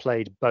Cardiff has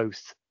played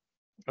both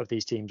of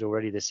these teams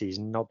already this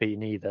season, not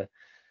beaten either.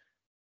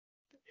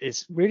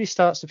 It really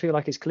starts to feel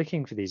like it's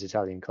clicking for these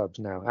Italian clubs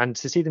now. And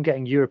to see them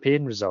getting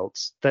European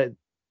results, that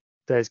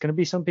there's going to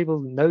be some people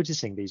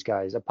noticing these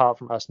guys, apart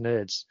from us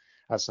nerds,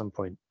 at some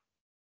point.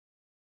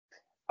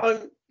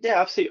 Yeah,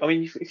 absolutely. I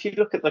mean, if you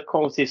look at the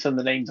quality of some of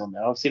the names on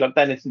there, obviously, like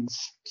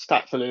Benetton's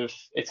stacked full of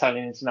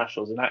Italian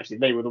internationals, and actually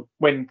they were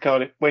when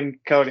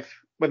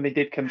they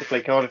did come to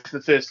play Cardiff for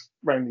the first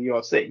round of the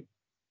URC,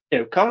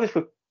 Cardiff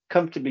were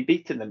comfortably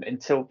beating them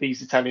until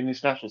these Italian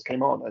internationals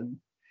came on,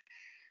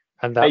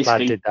 and that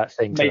lad did that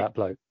thing to that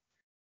bloke.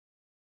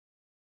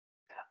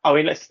 I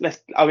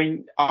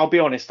mean, I'll be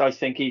honest. I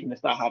think even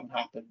if that hadn't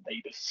happened,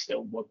 they'd have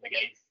still won the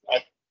game.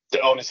 I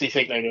honestly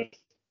think they'd have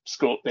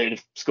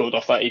scored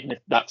off that, even if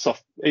that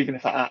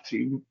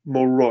absolutely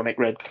moronic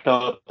red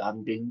card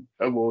hadn't been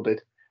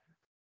awarded.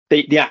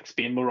 The act's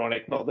being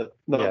moronic, not the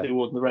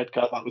award of the red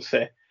card. That was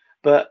fair.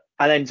 And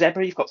then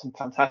Zebra, you've got some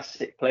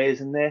fantastic players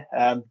in there.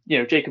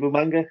 Jacob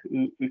Umanga,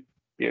 who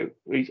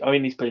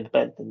he's playing for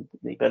Benton,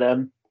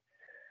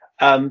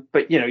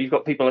 but you've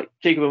got people like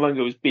Jacob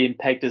Umanga was being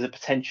pegged as a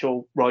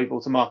potential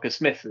rival to Marcus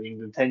Smith for the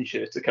England 10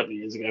 shirts a couple of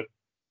years ago.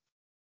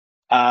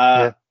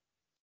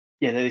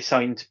 They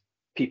signed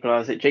people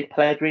as Jake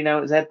Pellegrini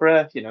now at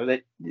Zebra.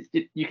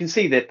 You can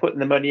see they're putting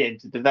the money in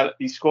to develop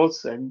these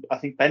squads, and I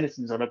think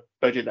Benetton's on a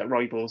budget that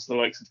rivals the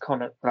likes of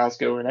Connacht,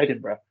 Glasgow, and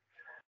Edinburgh.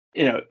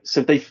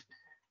 So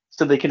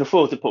they can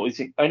afford to put these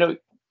things. I know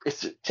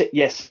it's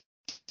yes,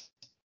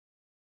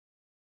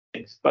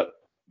 but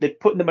they're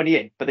putting the money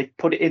in, but they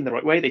put it in the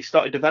right way. They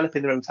started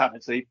developing their own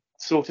talents. They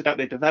sorted out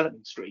their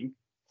development stream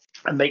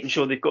and making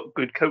sure they've got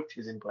good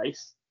coaches in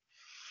place,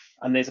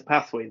 and there's a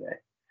pathway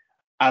there.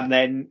 And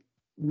then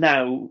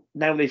now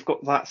they've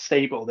got that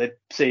stable. They're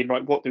saying,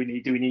 right, what do we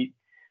need? Do we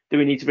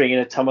need to bring in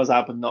a Thomas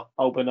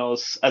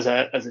Albanos as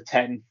a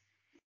 10?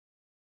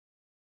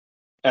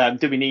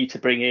 do we need to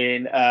bring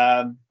in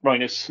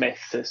Rhino Smith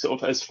to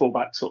sort of as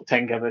fullback, sort of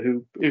 10 cover,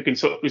 who can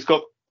who's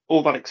got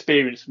all that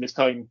experience from his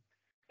time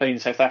playing in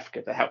South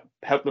Africa to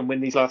help them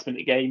win these last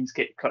minute games,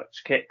 get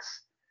clutch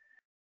kicks.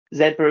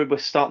 Zebra, we're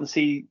starting to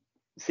see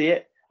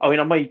it. I mean,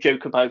 I might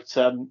joke about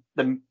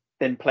them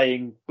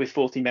playing with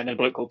 40 men and a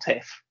bloke called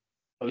Tiff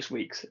most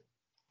weeks,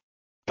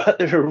 but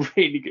they're a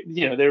really good,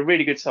 they're a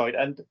really good side.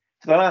 And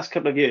for the last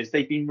couple of years,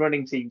 they've been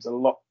running teams a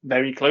lot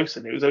very close,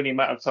 and it was only a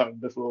matter of time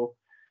before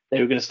they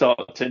were going to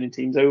start turning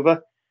teams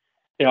over.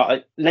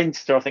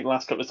 Leinster, I think the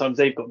last couple of times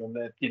they've got them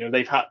there,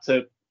 they've had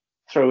to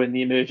throw in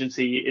the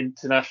emergency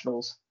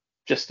internationals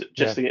just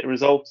to get a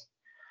result.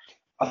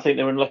 I think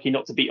they were unlucky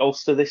not to beat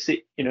Ulster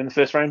in the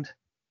first round.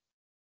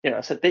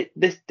 So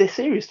they're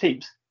serious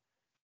teams,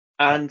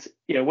 and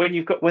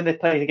when they're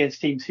playing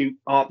against teams who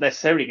aren't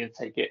necessarily going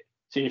to take it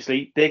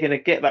seriously, they're going to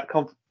get that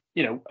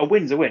a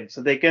win's a win,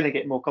 so they're going to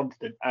get more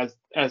confident as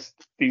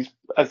these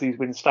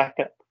wins stack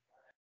up.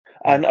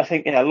 And I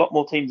think a lot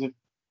more teams have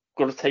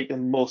got to take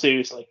them more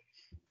seriously.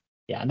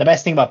 Yeah, and the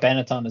best thing about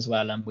Benetton as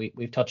well, and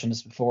we've touched on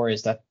this before,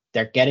 is that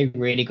they're getting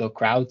really good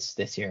crowds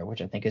this year,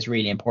 which I think is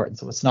really important.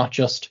 So it's not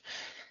just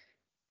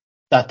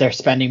that they're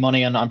spending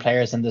money on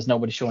players and there's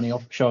nobody showing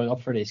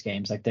up for these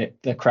games. Like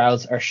the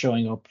crowds are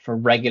showing up for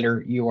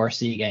regular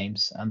URC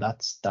games, and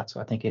that's what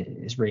I think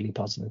is really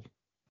positive.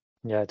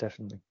 Yeah,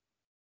 definitely.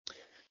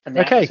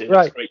 Okay,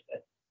 right.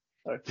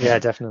 Yeah,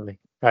 definitely.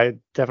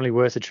 Definitely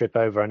worth a trip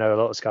over. I know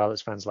a lot of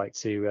Scarlets fans like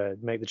to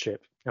make the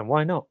trip, and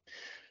why not?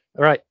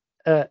 All right.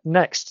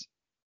 Next,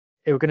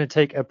 we're going to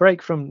take a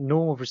break from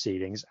normal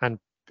proceedings, and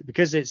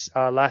because it's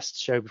our last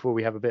show before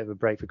we have a bit of a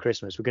break for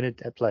Christmas, we're going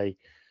to play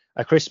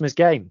a Christmas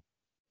game.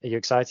 Are you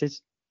excited?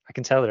 I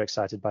can tell they're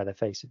excited by their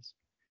faces.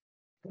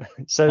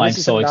 I'm so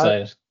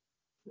excited.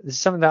 This is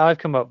something that I've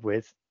come up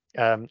with,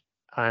 and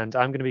I'm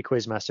going to be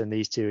quizmaster, and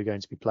these two are going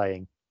to be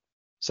playing.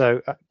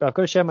 So I've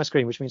got to share my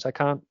screen, which means I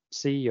can't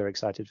see your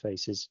excited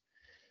faces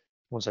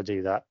once I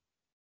do that.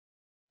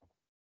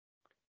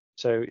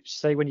 So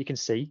say when you can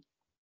see.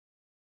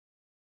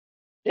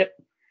 Yep.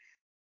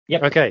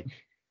 Okay.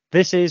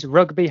 This is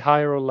rugby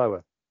higher or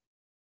lower.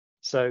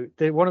 So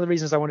one of the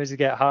reasons I wanted to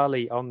get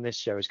Harley on this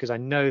show is because I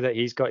know that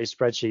he's got his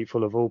spreadsheet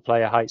full of all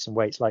player heights and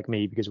weights like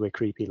me, because we're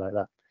creepy like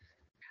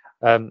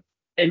that.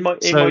 In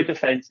my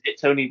defence,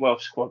 it's only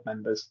Welsh squad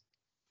members.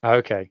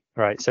 Okay,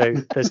 right. So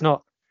there's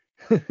not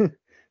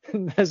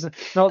there's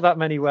not that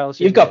many Welsh.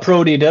 You've got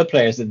Pro D2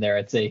 players in there,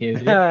 I'd say, Hugh.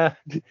 No,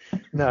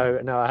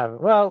 I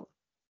haven't. Well,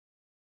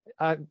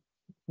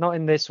 not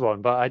in this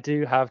one, but I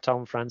do have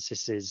Tom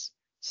Francis's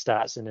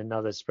stats in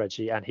another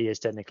spreadsheet, and he is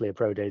technically a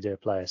Pro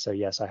D2 player. So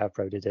yes, I have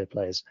Pro D2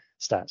 players'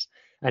 stats.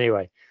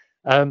 Anyway,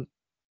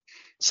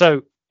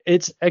 so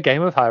it's a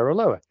game of higher or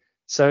lower.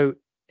 So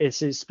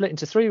it is split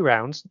into 3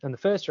 rounds, and the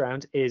first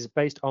round is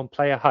based on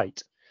player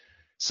height.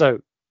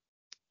 So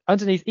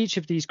underneath each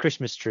of these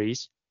Christmas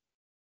trees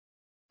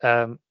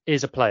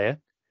is a player,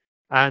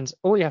 and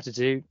all you have to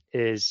do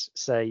is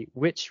say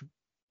what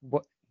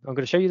I'm going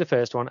to show you the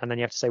first one, and then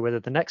you have to say whether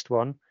the next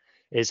one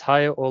is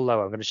higher or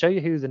lower. I'm going to show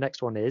you who the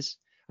next one is,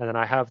 and then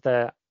I have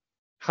their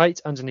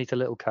height underneath a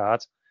little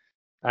card,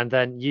 and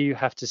then you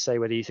have to say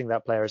whether you think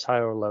that player is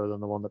higher or lower than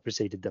the one that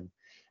preceded them.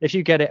 If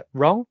you get it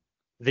wrong,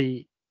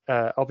 the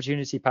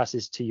opportunity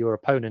passes to your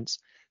opponents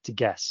to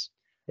guess.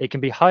 It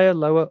can be higher,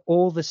 lower,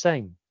 or the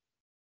same.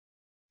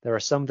 There are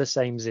some the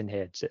sames in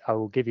here. I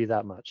will give you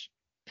that much.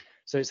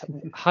 So it's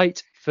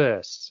height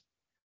first.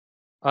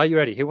 Are you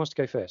ready? Who wants to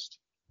go first?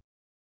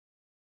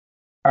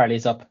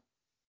 Harley's up.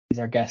 He's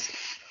our guest.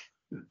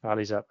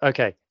 Harley's up.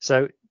 Okay.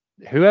 So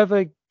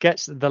whoever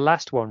gets the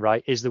last one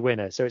right is the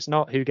winner. So it's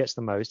not who gets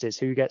the most. It's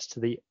who gets to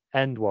the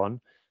end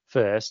one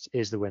first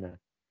is the winner.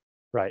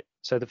 Right.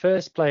 So the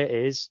first player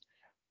is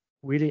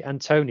Willy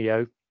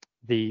Antonio,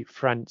 the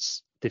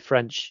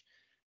French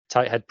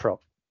tight head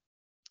prop.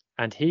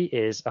 And he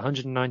is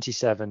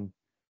 197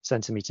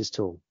 centimeters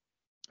tall.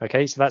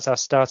 Okay, so that's our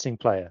starting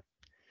player.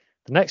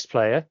 The next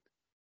player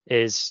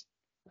is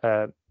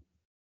the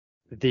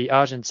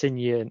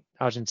Argentinian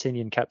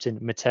captain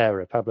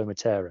Pablo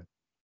Matera.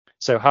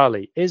 So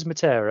Harley, is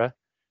Matera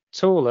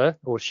taller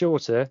or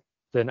shorter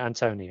than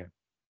Antonio?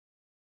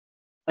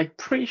 I'm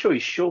pretty sure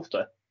he's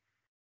shorter.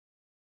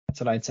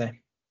 That's what I'd say.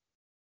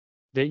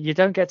 You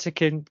don't get to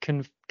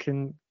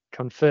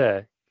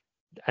confer,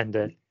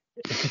 and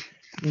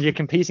you're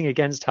competing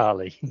against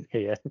Harley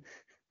here.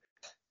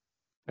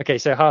 Okay,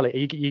 so Harley,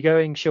 are you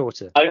going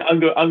shorter? I'm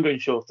going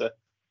shorter.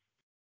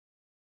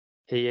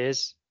 He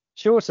is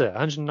shorter,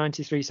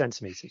 193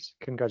 centimeters.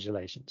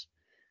 Congratulations.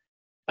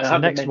 So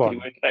next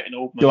one.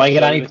 Do I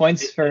get any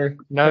points for?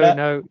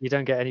 No, you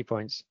don't get any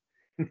points.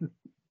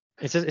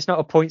 It's not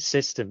a point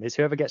system. It's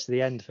whoever gets to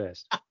the end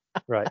first.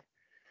 Right.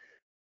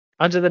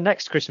 Under the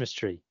next Christmas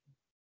tree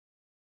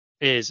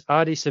is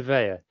Adi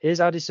Surveyor. Is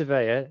Adi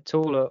Surveyor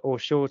taller or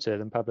shorter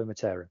than Pablo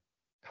Matera?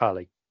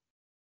 Harley.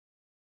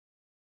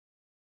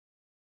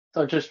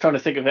 So I'm just trying to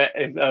think of it.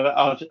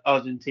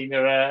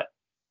 Argentina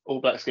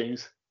All Blacks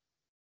games.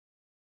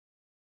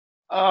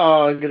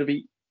 Oh, I'm going to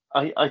be...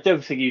 I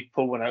don't think you'd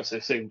pull one out so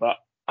soon, but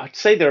I'd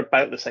say they're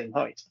about the same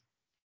height.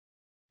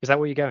 Is that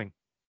where you're going?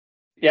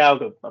 Yeah, I'll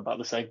go about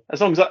the same.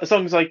 As long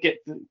as I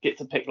get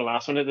to pick the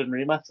last one, it doesn't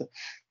really matter.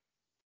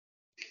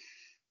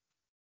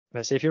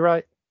 Let's see if you're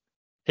right.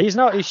 He's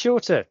not. He's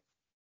shorter.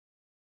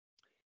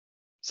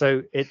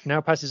 So it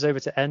now passes over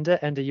to Ender.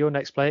 Ender, your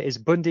next player is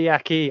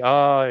Bundyaki.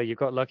 Oh, you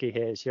got lucky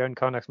here. It's your own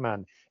Connacht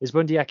man. Is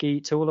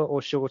Bundyaki taller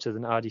or shorter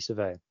than Ardie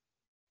Surveyor?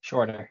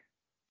 Shorter.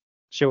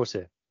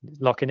 Shorter.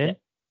 Locking in? Yeah.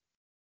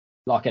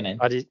 Locking in.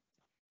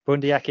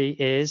 Bundyaki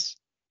is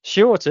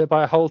shorter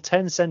by a whole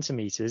 10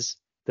 centimetres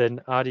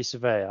than Ardie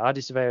Surveyor.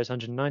 Ardie Surveyor is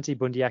 190.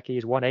 Bundyaki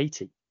is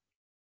 180.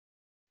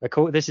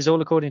 This is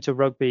all according to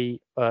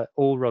Rugby.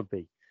 All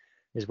Rugby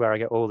is where I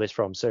get all this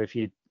from. So if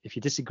you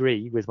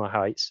disagree with my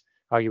heights,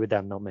 argue with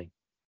them, not me.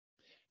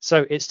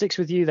 So it sticks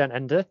with you then,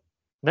 Ender.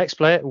 Next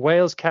player,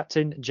 Wales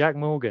captain Jack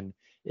Morgan.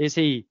 Is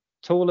he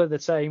taller, the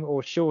same,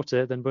 or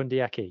shorter than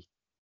Bundyaki?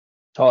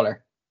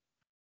 Taller.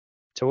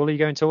 Taller? You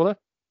going taller?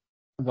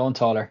 I'm going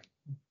taller.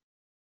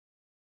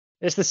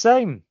 It's the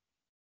same.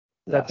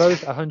 They're Yes.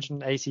 both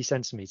 180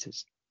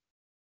 centimetres.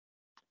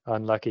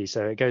 Unlucky.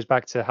 So it goes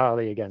back to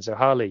Harley again. So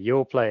Harley,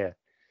 your player.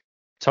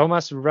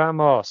 Thomas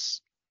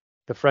Ramos,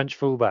 the French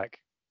fullback,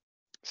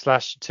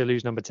 /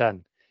 Toulouse number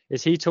 10.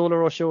 Is he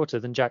taller or shorter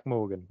than Jack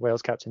Morgan,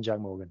 Wales captain Jack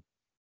Morgan?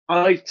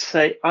 I'd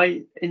say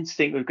I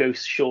instinct would go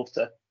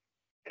shorter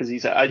because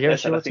he's. I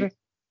think.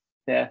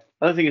 Yeah,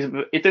 I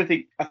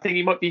think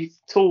he might be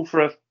tall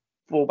for a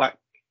fullback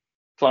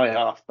fly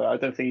half, but I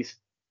don't think he's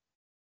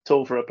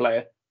tall for a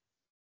player.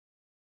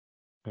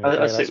 Okay, I'd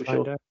let's stick with find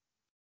short. out.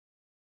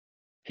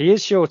 He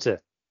is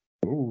shorter.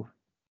 Ooh.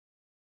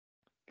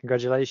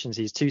 Congratulations.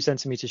 He's 2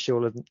 centimetres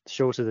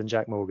shorter than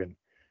Jack Morgan.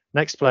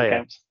 Next player,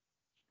 Counts.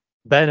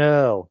 Ben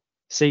Earl.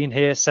 Seen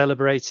here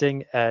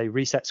celebrating a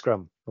reset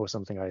scrum or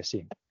something, I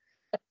assume.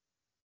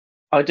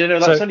 I don't know.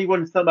 That's So- only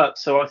one thumb up,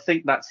 so I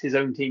think that's his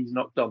own team's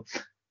knocked on.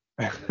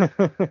 I'm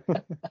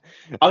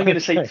going to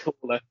say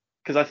taller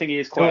because I think he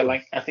is quite.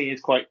 Taller. I think he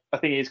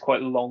is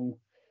quite long.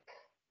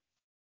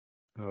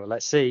 Well,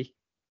 let's see.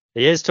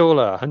 He is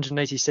taller,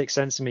 186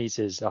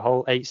 centimetres, a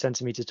whole 8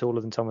 centimetres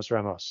taller than Thomas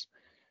Ramos.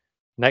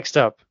 Next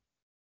up,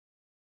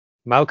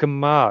 Malcolm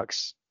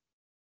Marks.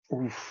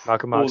 Oof.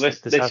 Malcolm Marks,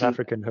 this the South is-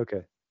 African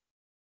hooker.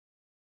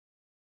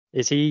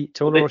 Is he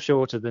taller or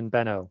shorter than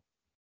Ben Earl?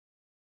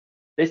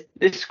 This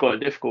is quite a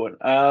difficult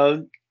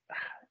one.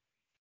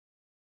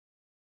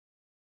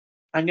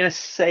 I'm going to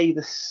say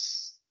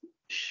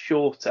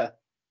shorter.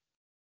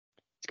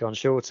 He's gone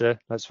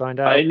shorter. Let's find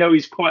out. I know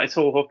he's quite a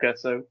tall hooker,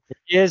 so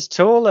He is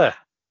taller.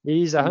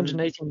 He's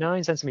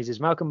 189 centimetres.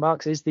 Malcolm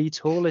Marks is the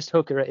tallest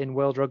hooker in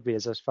World Rugby,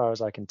 as far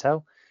as I can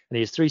tell. And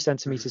he is 3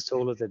 centimetres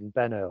taller than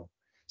Ben Earl.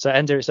 So,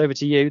 Ender, it's over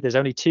to you. There's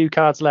only 2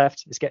 cards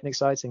left. It's getting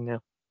exciting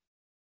now.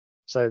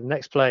 So,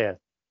 next player.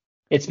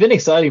 It's been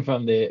exciting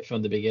from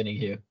the beginning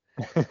here.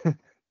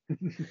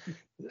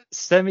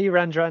 Semi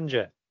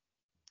Randranger.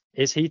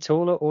 Is he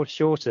taller or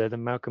shorter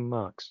than Malcolm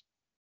Marks?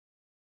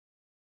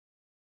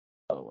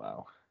 Oh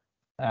wow.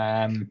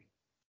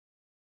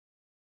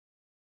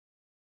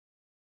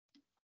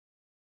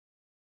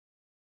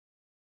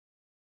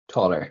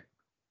 Taller.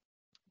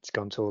 It's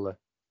gone taller.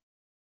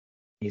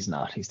 He's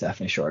not. He's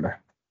definitely shorter.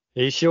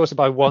 He's shorter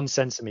by 1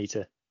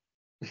 centimetre.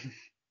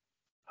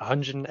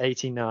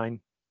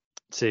 189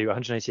 to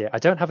 188. I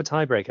don't have a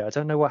tiebreaker. I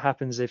don't know what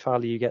happens if,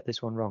 Harley, you get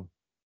this one wrong.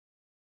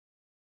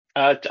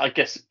 I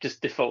guess it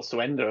just defaults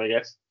to Ender. I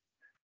guess.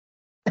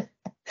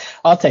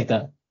 I'll take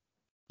that.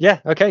 Yeah,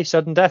 okay,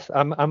 sudden death.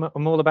 I'm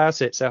all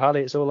about it. So,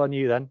 Harley, it's all on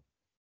you then.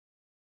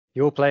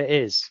 Your player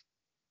is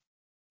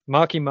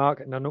Marky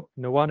Mark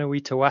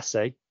Nwanui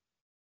Tawase.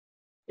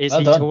 Is Well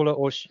he done. taller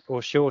or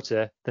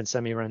shorter than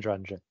Semi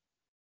Randranger?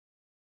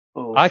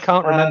 Oh, I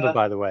can't remember,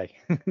 by the way.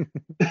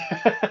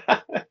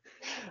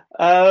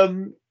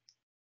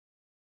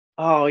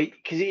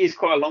 Because he is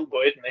quite a long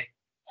boy, isn't he?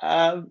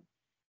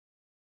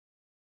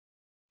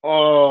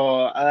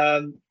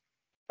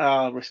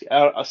 Risky.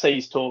 I'll say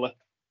he's taller.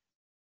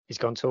 He's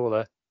gone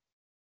taller.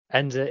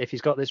 And if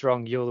he's got this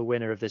wrong, you're the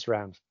winner of this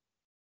round.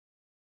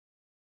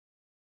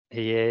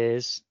 He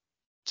is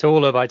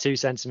taller by 2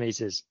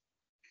 centimetres.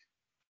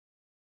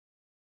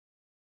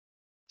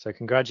 So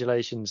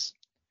congratulations.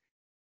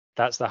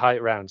 That's the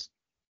height round.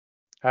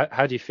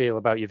 How do you feel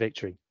about your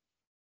victory?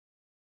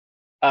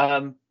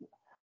 I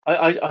feel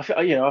like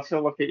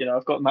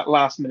I've got that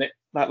last minute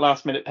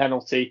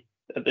penalty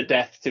at the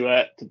death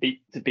to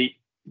beat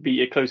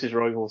your closest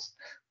rivals.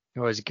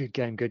 Oh, it's a good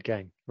game, good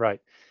game. Right.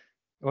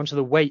 On to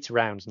the weight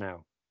round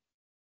now.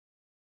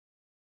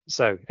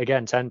 So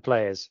again, 10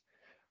 players.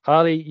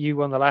 Harley, you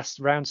won the last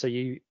round, so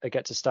you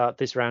get to start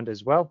this round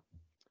as well.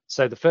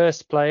 So the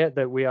first player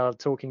that we are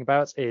talking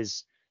about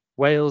is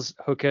Wales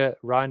hooker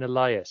Ryan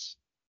Elias.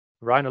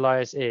 Ryan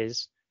Elias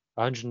is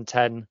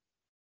 110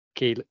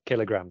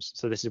 kilograms.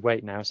 So this is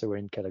weight now, so we're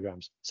in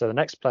kilograms. So the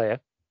next player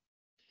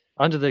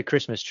under the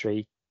Christmas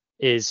tree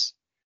is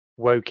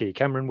Woki,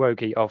 Cameron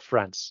Woki of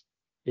France.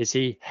 Is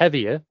he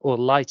heavier or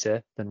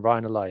lighter than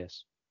Ryan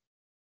Elias?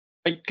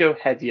 I'd go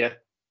heavier.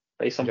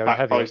 Based on Go back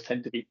heavier. boys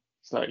tend to be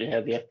slightly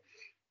heavier.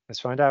 Let's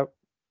find out.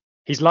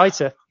 He's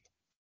lighter.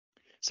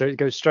 So it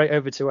goes straight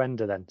over to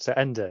Ender then. So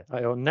Ender,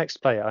 your next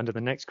player under the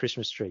next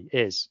Christmas tree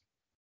is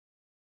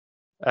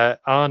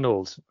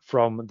Arnold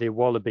from the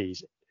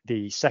Wallabies,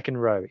 the second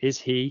row. Is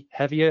he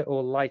heavier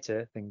or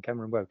lighter than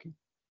Cameron Woki?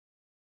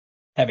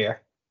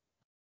 Heavier.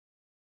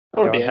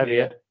 Gotta be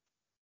heavier.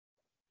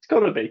 It's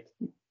gotta be.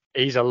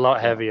 He's a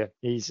lot heavier.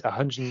 He's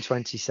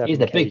 127 He's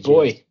a kgs. big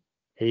boy.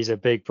 He's a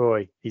big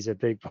boy. He's a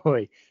big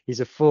boy.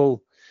 He's a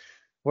full,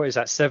 what is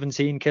that,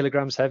 17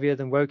 kilograms heavier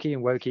than Woki,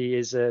 and Woki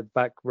is a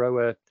back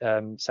rower,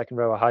 second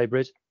rower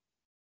hybrid.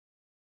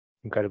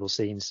 Incredible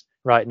scenes.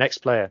 Right, next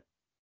player.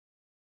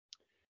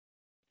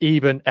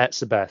 Eben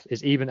Etzebeth.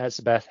 Is Eben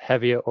Etzebeth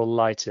heavier or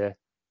lighter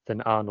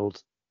than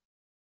Arnold?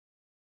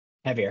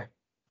 Heavier.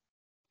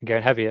 I'm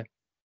going heavier.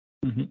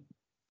 Mm-hmm.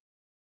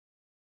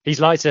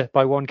 He's lighter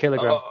by 1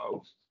 kilogram.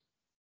 Oh.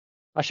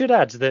 I should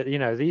add that,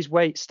 these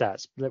weight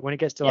stats, that when it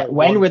gets to like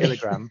when 1 were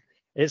kilogram,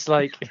 it's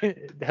like,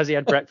 has he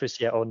had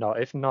breakfast yet or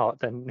not? If not,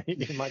 then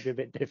it might be a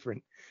bit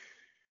different.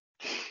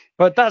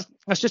 But that's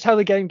just how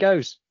the game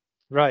goes.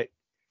 Right.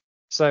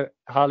 So,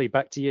 Harley,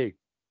 back to you.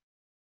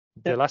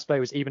 The last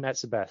player was Eben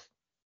Etzebeth.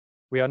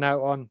 We are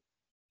now on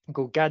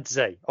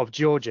Golgadze of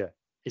Georgia.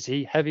 Is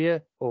he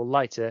heavier or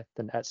lighter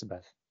than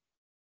Etzebeth?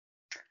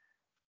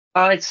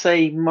 I'd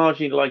say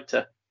marginally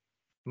lighter.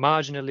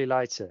 Marginally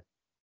lighter.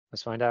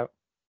 Let's find out.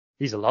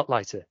 He's a lot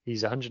lighter.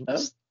 He's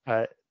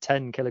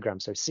 110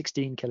 kilograms, so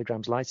 16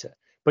 kilograms lighter.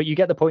 But you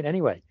get the point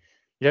anyway.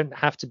 You don't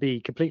have to be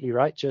completely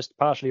right. Just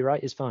partially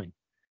right is fine.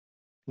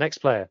 Next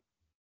player.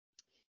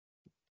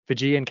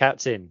 Fijian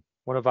captain.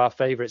 One of our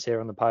favourites here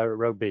on the Pirate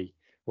Rugby.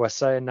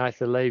 Wasaya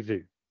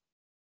Naithalevu.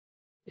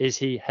 Is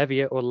he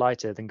heavier or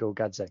lighter than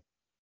Golgadze?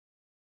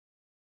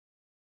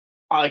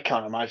 I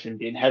can't imagine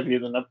being heavier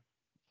than a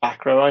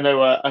back row. I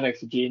know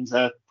Fijians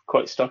are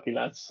quite stocky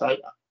lads. So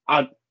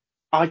I'm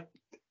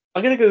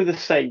going to go with the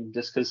same,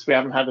 just because we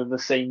haven't had the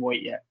same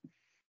weight yet.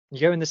 You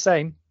go in the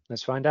same.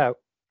 Let's find out.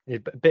 A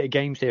bit of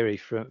game theory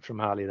from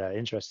Harley there.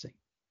 Interesting.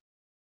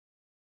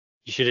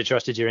 You should have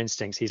trusted your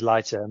instincts. He's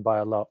lighter, and by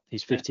a lot.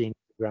 He's 15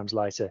 kilograms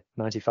lighter,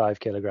 95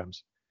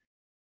 kilograms.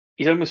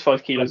 He's almost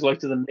 5 kilos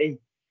lighter than me.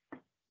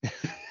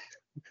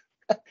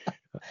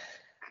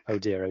 Oh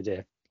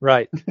dear.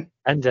 Right.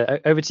 And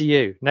over to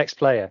you. Next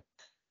player.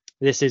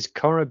 This is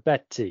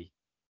Corabetti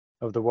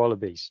of the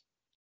Wallabies.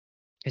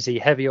 Is he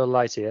heavier or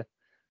lighter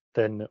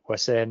than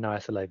Wasaya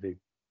Naithalevu?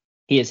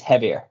 He is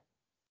heavier.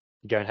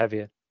 You going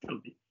heavier?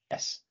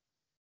 Yes.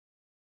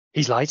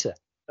 He's lighter.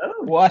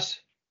 Oh, What?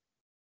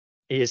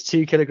 He is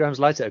 2 kilograms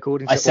lighter,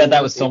 according to. I said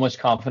that with so much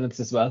confidence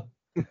as well.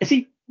 is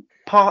he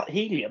part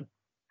helium?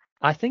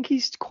 I think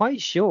he's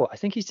quite short. I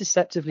think he's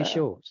deceptively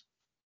short,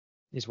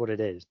 is what it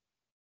is.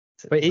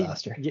 It's a But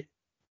disaster.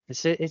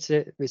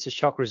 it's a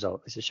shock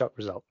result. It's a shock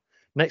result.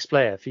 Next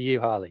player for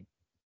you, Harley.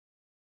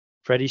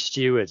 Freddie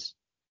Stewart.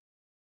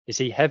 Is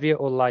he heavier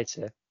or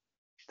lighter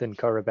than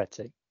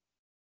Corabetti?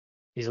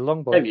 He's a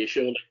long boy. Heavier,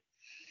 surely.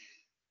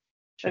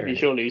 Heavier,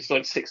 surely. He's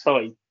like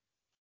 6'5".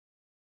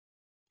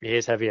 He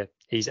is heavier.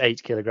 He's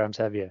 8 kilograms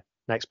heavier.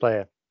 Next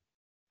player.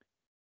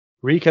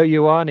 Rico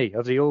Ioane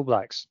of the All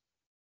Blacks.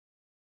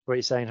 What are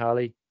you saying,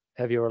 Harley?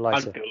 Heavier or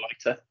lighter? I'd go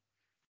lighter.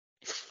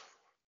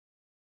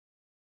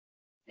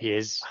 He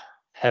is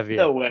heavier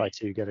No way. by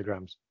 2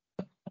 kilograms.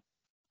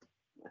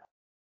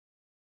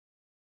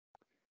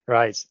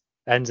 Right.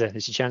 Ender,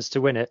 it's your chance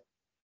to win it.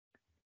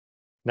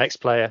 Next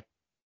player.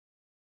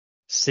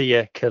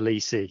 Sia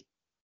Khaleesi.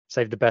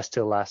 Save the best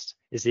till last.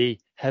 Is he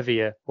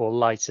heavier or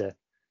lighter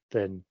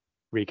than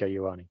Rico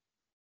Ioane?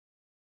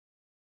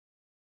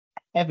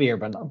 Heavier,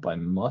 but not by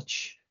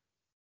much.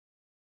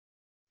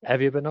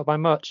 Heavier, but not by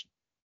much.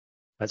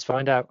 Let's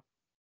find out.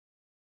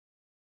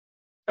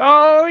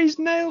 Oh, he's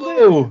nailed it.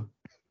 Oh!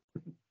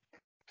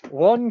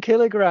 1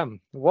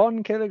 kilogram.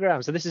 1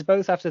 kilogram. So this is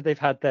both after they've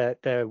had their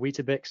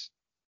Weetabix.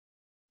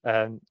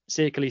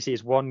 Sia Khaleesi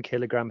is 1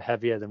 kilogram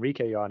heavier than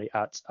Rico Ioane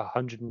at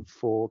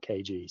 104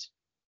 kgs.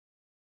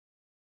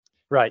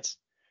 Right.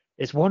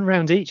 It's 1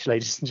 round each,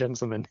 ladies and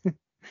gentlemen,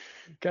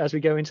 as we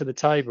go into the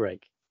tie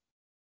break.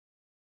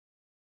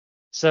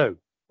 So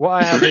what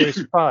I have here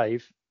is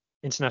 5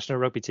 international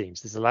rugby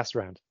teams. This is the last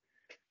round.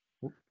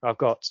 I've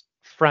got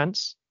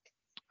France.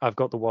 I've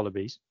got the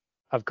Wallabies.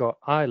 I've got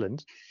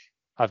Ireland.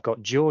 I've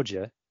got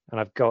Georgia. And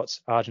I've got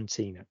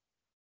Argentina.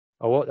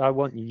 What I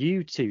want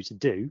you two to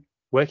do,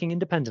 working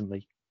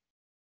independently,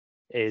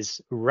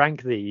 is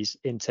rank these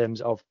in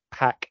terms of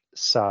pack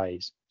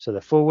size. So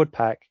the forward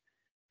pack,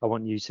 I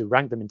want you to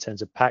rank them in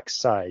terms of pack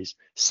size.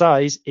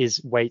 Size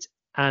is weight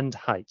and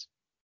height.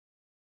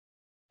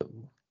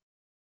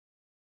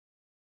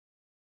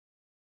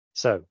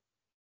 So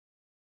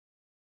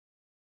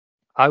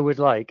I'll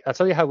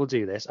tell you how we'll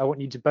do this. I want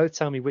you to both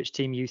tell me which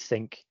team you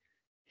think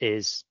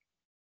is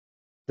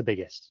the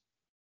biggest.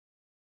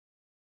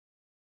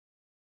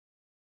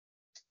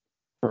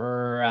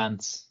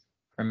 France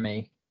from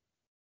me.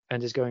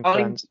 And is going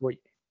France.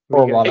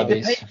 Or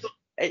Wallabies.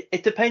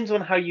 It depends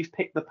on how you've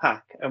picked the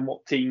pack and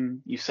what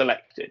team you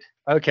selected.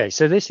 Okay,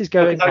 so this is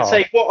going I'd off.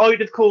 say what I would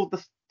have called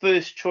the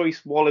first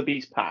choice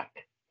Wallabies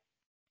pack,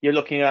 you're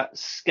looking at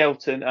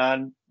Skelton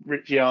and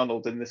Richie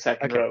Arnold in the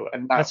second row,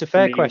 and that's a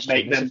fair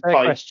question. That's a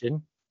fair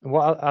question. And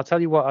I'll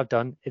tell you what I've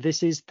done.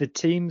 This is the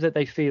team that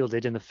they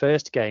fielded in the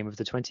first game of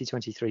the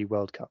 2023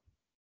 World Cup.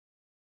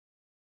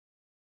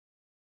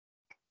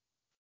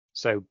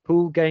 So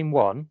pool game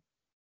 1,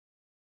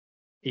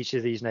 each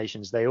of these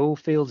nations, they all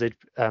fielded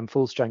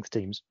full strength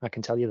teams. I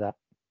can tell you that.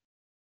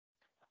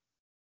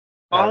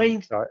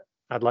 So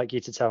I'd like you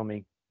to tell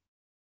me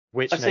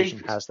which nation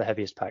has the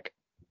heaviest pack,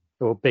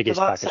 or biggest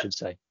pack, I should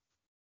say.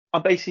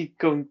 I'm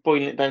basically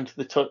boiling it down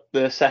to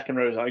the second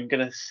row. I'm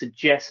going to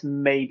suggest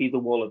maybe the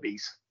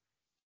Wallabies.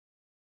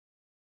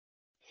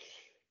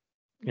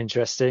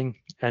 Interesting.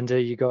 Ender,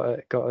 you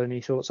got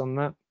any thoughts on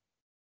that?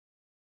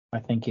 I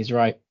think he's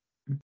right.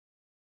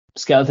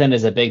 Skelton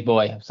is a big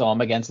boy. I saw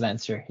him against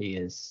Leinster. He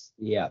is,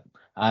 yeah.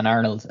 And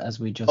Arnold, as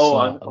we just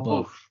saw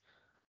above.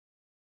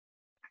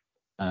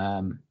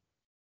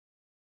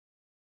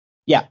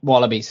 Yeah,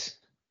 Wallabies.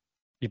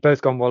 You've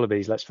both gone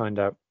Wallabies. Let's find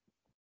out.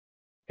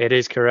 It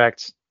is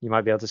correct. You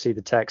might be able to see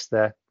the text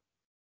there.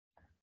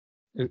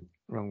 Ooh,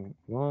 wrong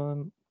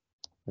one.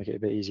 Make it a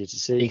bit easier to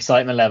see. The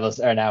excitement levels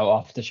are now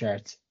off the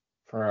charts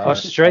for our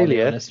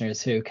Australia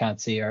listeners who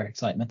can't see our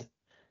excitement.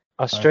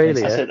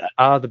 Australia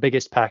are the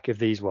biggest pack of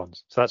these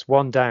ones. So that's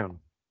one down.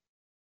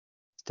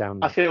 It's down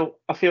there.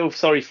 I feel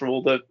sorry for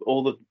all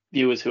the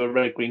viewers who are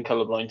red green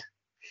colourblind.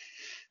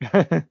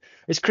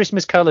 It's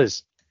Christmas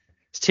colours.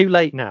 It's too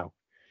late now.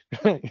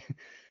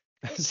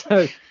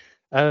 So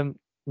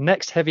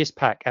next heaviest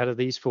pack out of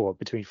these 4,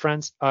 between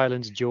France,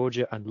 Ireland,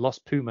 Georgia and Los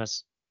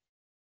Pumas.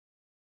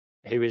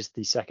 Who is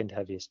the second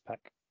heaviest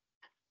pack?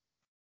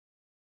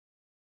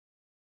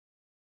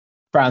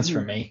 France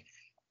for me.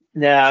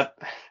 Yeah,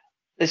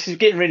 this is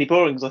getting really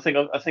boring because I think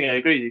I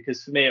agree with you,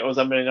 because for me it was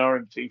I'm in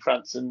orange between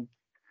France and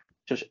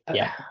Georgia.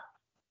 Yeah.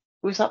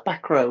 Who's that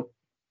back row?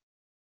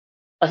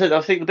 I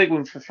think the big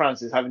one for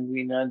France is having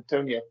been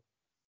Antonio.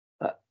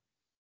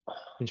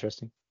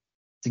 Interesting.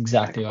 It's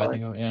exactly what I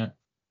think of, yeah.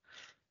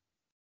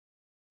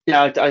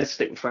 Yeah, I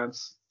stick with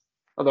France.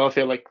 Although I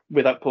feel like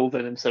without Paul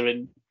Willems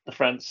in the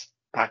France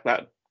pack,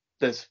 that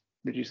does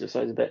reduce the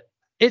size a bit.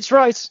 It's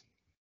right.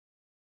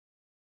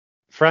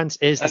 France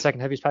is the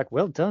second heaviest pack.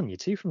 Well done. You're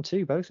 2 from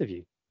 2, both of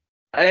you.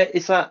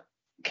 Is that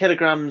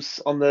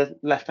kilograms on the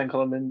left-hand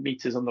column and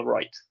meters on the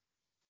right?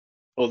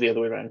 Or the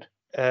other way around?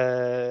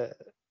 Or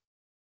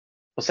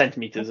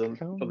centimeters on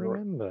the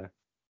right?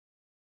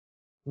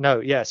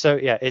 No, yeah. So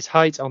yeah, it's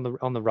height on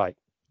the right,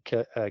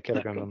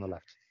 kilograms on the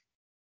left.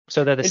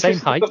 So they're the same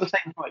height. Got the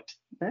same height.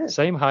 Yeah.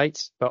 Same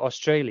height, but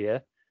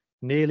Australia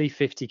nearly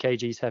 50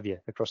 kgs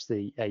heavier across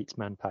the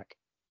 8-man pack.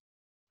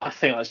 I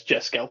think that's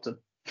just Skelton.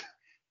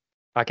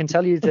 I can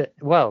tell you that,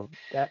 well,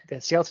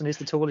 Skelton is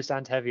the tallest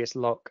and heaviest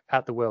lock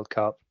at the World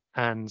Cup,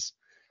 and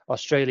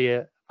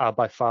Australia are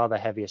by far the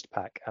heaviest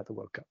pack at the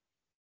World Cup.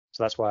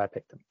 So that's why I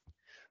picked them.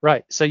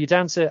 Right, so you're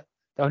down to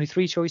only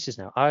 3 choices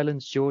now: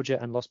 Ireland,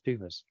 Georgia and Los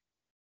Pumas.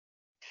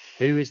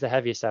 Who is the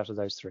heaviest out of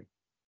those 3?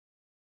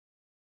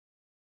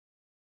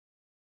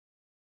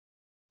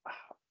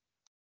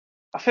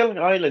 I feel like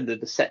Ireland are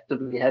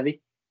deceptively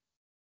heavy,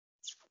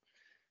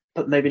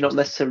 but maybe not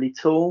necessarily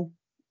tall.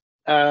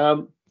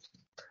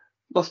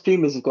 Los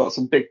Pumas have got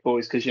some big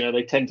boys because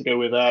they tend to go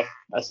with a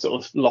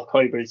sort of lock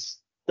hybrids.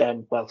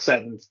 7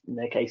 in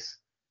their case.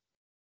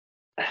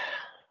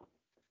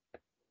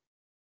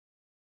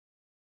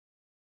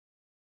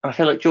 I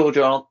feel like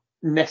Georgia aren't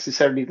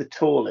necessarily the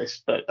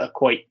tallest, but are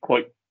quite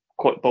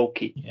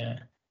bulky. Yeah.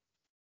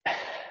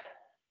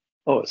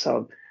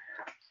 So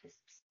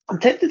I'm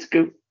tempted to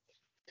go.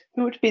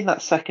 Who would have been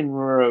that second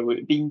row? It would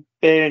have been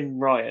Ben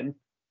Ryan.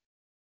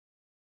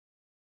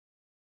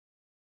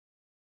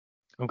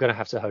 I'm going to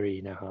have to hurry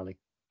you now, Harley.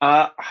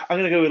 I'm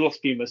going to go with Los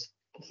Pumas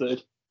for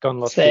third.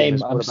 Gone Los Same.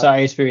 Pumas. I'm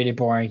sorry, it's really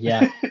boring.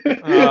 Yeah.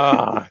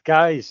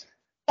 Guys.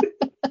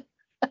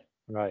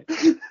 Right.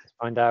 Let's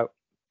find out.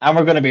 And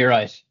we're going to be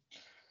right.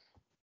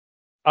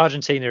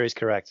 Argentina is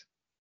correct.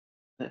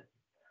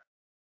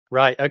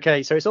 Right.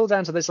 Okay. So it's all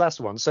down to this last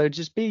one. So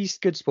just be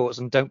good sports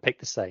and don't pick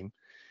the same.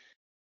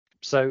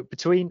 So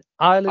between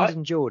Ireland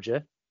and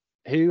Georgia,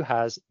 who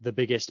has the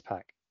biggest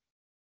pack?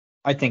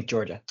 I think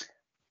Georgia.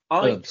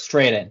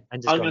 Straight in.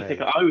 I'm going to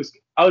pick. I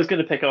was going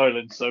to pick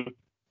Ireland, so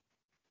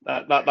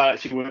that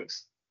actually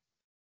works.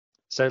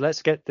 So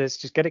let's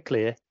just get it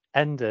clear.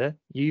 Ender,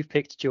 you've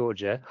picked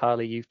Georgia.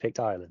 Harley, you've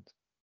picked Ireland.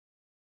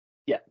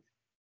 Yeah.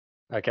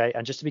 Okay.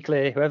 And just to be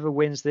clear, whoever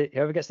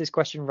gets this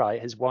question right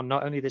has won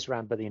not only this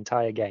round but the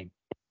entire game.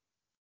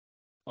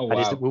 Oh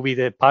wow! Will be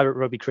the Pirate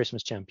Rugby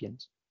Christmas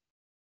champions.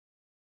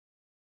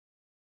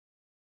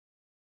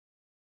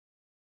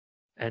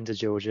 Ender,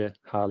 Georgia,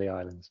 Harley,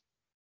 Ireland.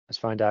 Let's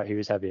find out who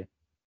is heavier.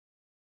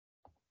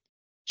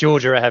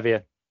 Georgia are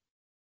heavier.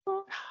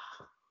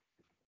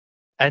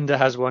 Ender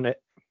has won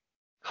it.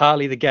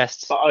 Harley, the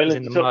guest, is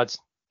in the mud.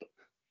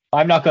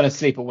 I'm not going to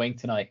sleep a wink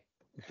tonight.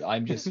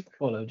 I'm just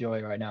full of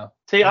joy right now.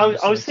 See, I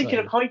was thinking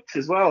of height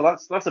as well.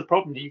 That's a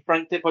problem. You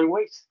ranked it by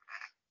weight.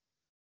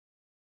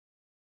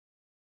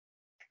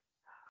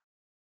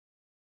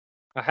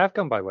 I have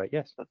gone by weight,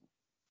 yes.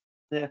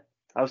 Yeah,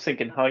 I was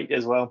thinking height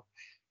as well.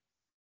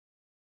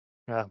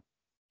 Oh,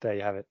 there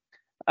you have it.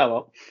 Oh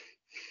well.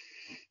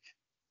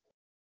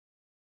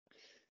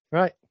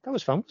 Right, that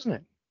was fun, wasn't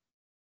it?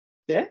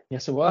 Yeah.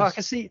 Yes, it Oh,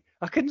 was.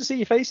 I couldn't see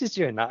your faces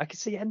during that. I could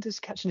see Enders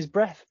catching his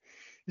breath.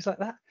 It's like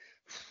that.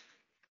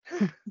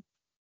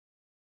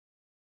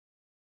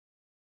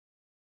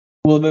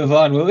 We'll move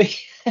on, will we?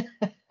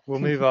 We'll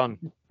move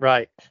on.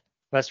 Right.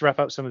 Let's wrap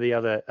up some of the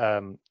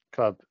other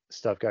club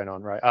stuff going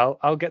on. Right.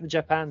 I'll get the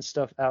Japan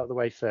stuff out of the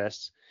way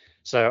first.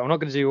 So I'm not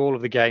going to do all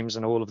of the games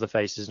and all of the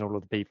faces and all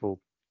of the people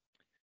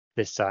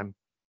this time.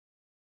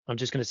 I'm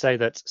just going to say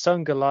that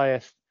Son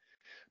Goliath,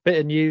 bit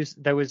of news.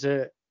 There was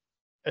a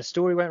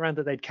story went around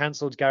that they'd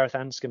cancelled Gareth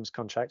Anscombe's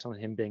contract on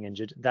him being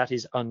injured. That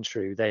is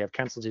untrue. They have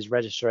cancelled his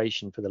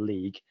registration for the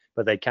league,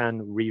 but they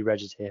can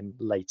re-register him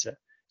later.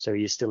 So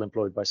he is still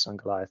employed by Son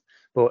Goliath,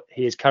 but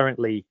he is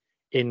currently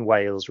in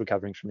Wales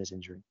recovering from his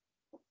injury.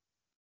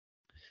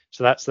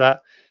 So that's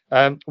that.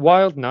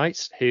 Wild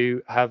Knights,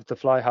 who have the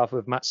fly half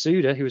of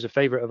Matsuda, who was a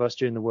favourite of us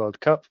during the World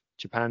Cup,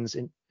 Japan's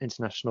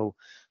international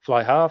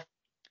fly half,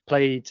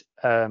 played.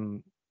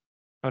 So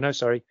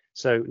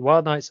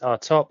Wild Knights are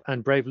top,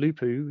 and Brave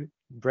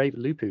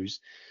Lupus,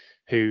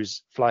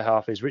 whose fly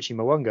half is Richie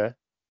Mwanga,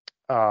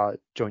 are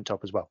joint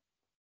top as well.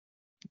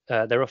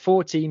 There are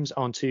 4 teams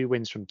on 2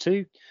 wins from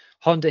 2.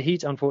 Honda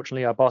Heat,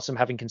 unfortunately, are bottom,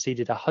 having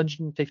conceded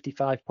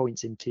 155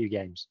 points in 2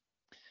 games.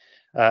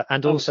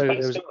 And also,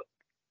 there was.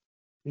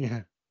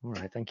 Yeah, all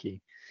right, thank you.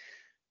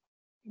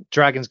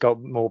 Dragons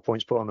got more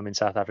points put on them in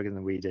South Africa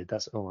than we did.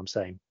 That's all I'm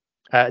saying.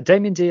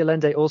 Damien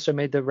Dialende also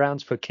made the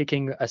rounds for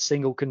kicking a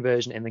single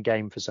conversion in the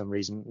game for some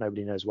reason.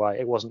 Nobody knows why.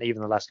 It wasn't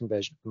even the last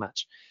conversion of the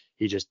match.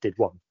 He just did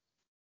one.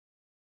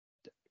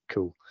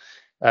 Cool.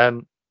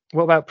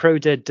 What about Pro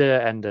Dead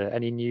Ender?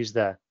 Any news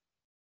there?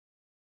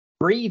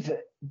 Brive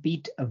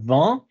beat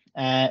Vaughan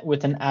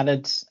with an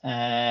added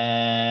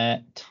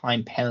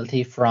time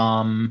penalty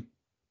from...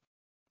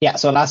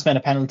 so last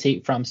minute penalty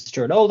from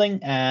Stuart Olding,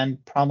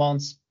 and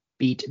Provence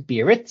beat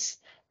Biarritz,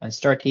 and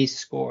Sturkey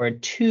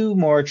scored 2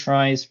 more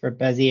tries for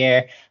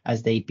Beziers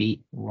as they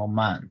beat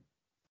Roman.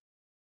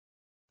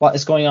 What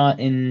is going on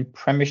in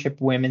Premiership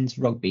Women's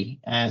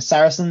Rugby?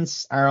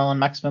 Saracens are on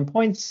maximum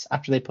points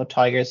after they put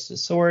Tigers to the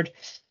sword,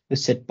 who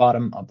sit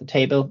bottom of the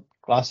table.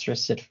 Gloucester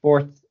sit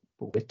 4th,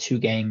 but with 2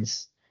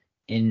 games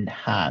in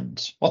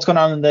hand. What's going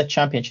on in the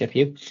championship,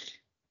 Hugh?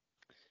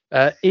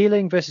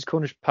 Ealing versus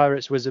Cornish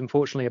Pirates was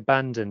unfortunately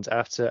abandoned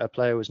after a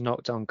player was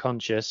knocked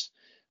unconscious,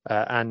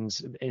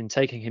 and in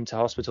taking him to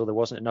hospital, there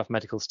wasn't enough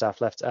medical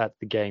staff left at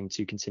the game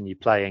to continue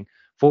playing.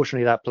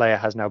 Fortunately, that player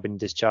has now been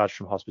discharged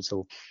from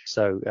hospital,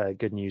 so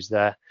good news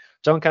there.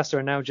 Doncaster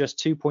are now just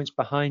 2 points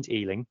behind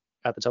Ealing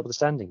at the top of the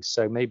standings,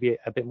 so maybe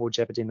a bit more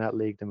jeopardy in that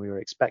league than we were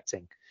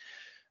expecting.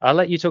 I'll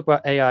let you talk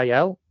about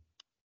AIL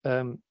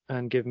and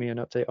give me an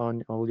update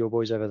on all your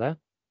boys over there.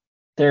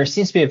 There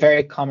seems to be a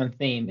very common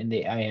theme in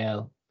the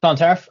AIL.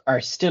 Clontarf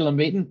are still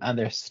unbeaten and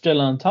they're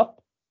still on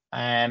top.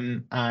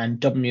 And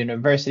Dublin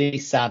University,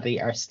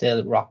 sadly, are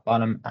still rock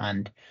bottom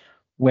and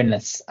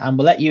winless. And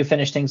we'll let you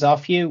finish things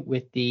off, Hugh,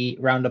 with the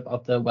roundup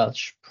of the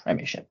Welsh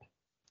Premiership.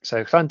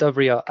 So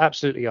Llandudno are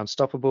absolutely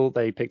unstoppable.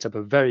 They picked up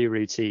a very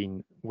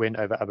routine win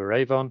over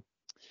Aberavon.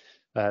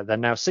 They're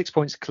now 6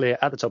 points clear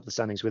at the top of the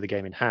standings with a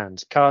game in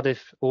hand.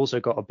 Cardiff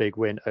also got a big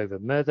win over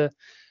Merthyr,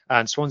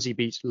 and Swansea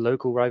beat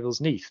local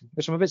rivals Neath,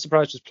 which I'm a bit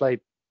surprised was played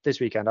this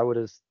weekend. I would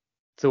have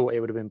thought it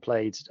would have been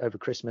played over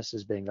Christmas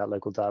as being that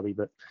local derby,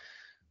 but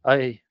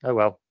oh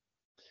well.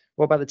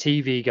 What about the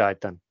TV guide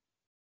then?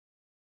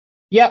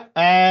 Yeah,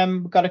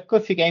 we've got a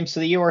good few games. So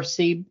the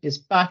URC is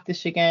back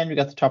this weekend. We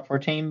got the top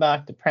 14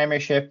 back, the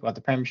Premiership, we got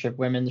the Premiership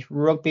Women's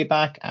Rugby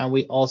back, and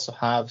we also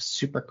have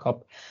Super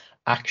Cup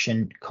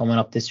action coming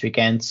up this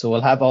weekend. So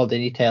we'll have all the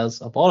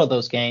details of all of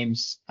those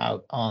games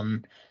out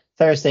on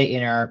Thursday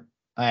in our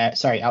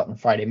out on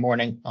Friday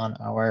morning on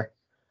our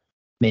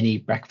mini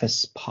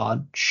breakfast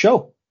pod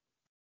show.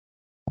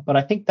 But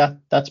I think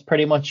that's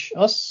pretty much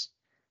us.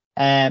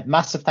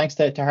 Massive thanks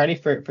to Harley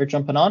for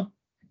jumping on.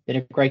 Been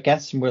a great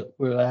guest, and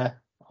we'll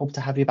hope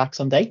to have you back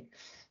someday.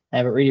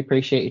 But really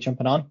appreciate you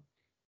jumping on.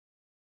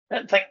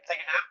 Thank you for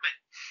having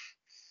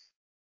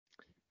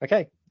me.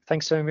 Okay.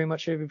 Thanks so very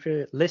much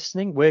for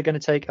listening. We're going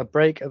to take a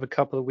break of a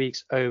couple of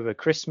weeks over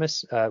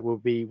Christmas. We'll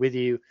be with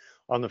you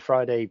on the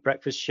Friday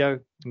breakfast show,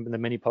 the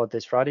mini pod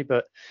this Friday.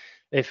 But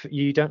if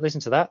you don't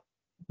listen to that,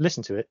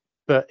 listen to it.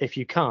 But if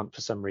you can't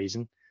for some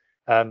reason,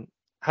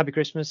 happy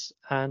Christmas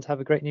and have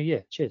a great new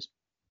year. Cheers.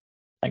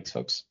 Thanks,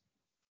 folks.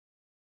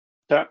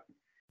 Yeah.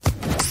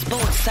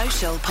 Sports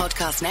Social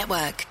Podcast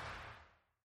Network.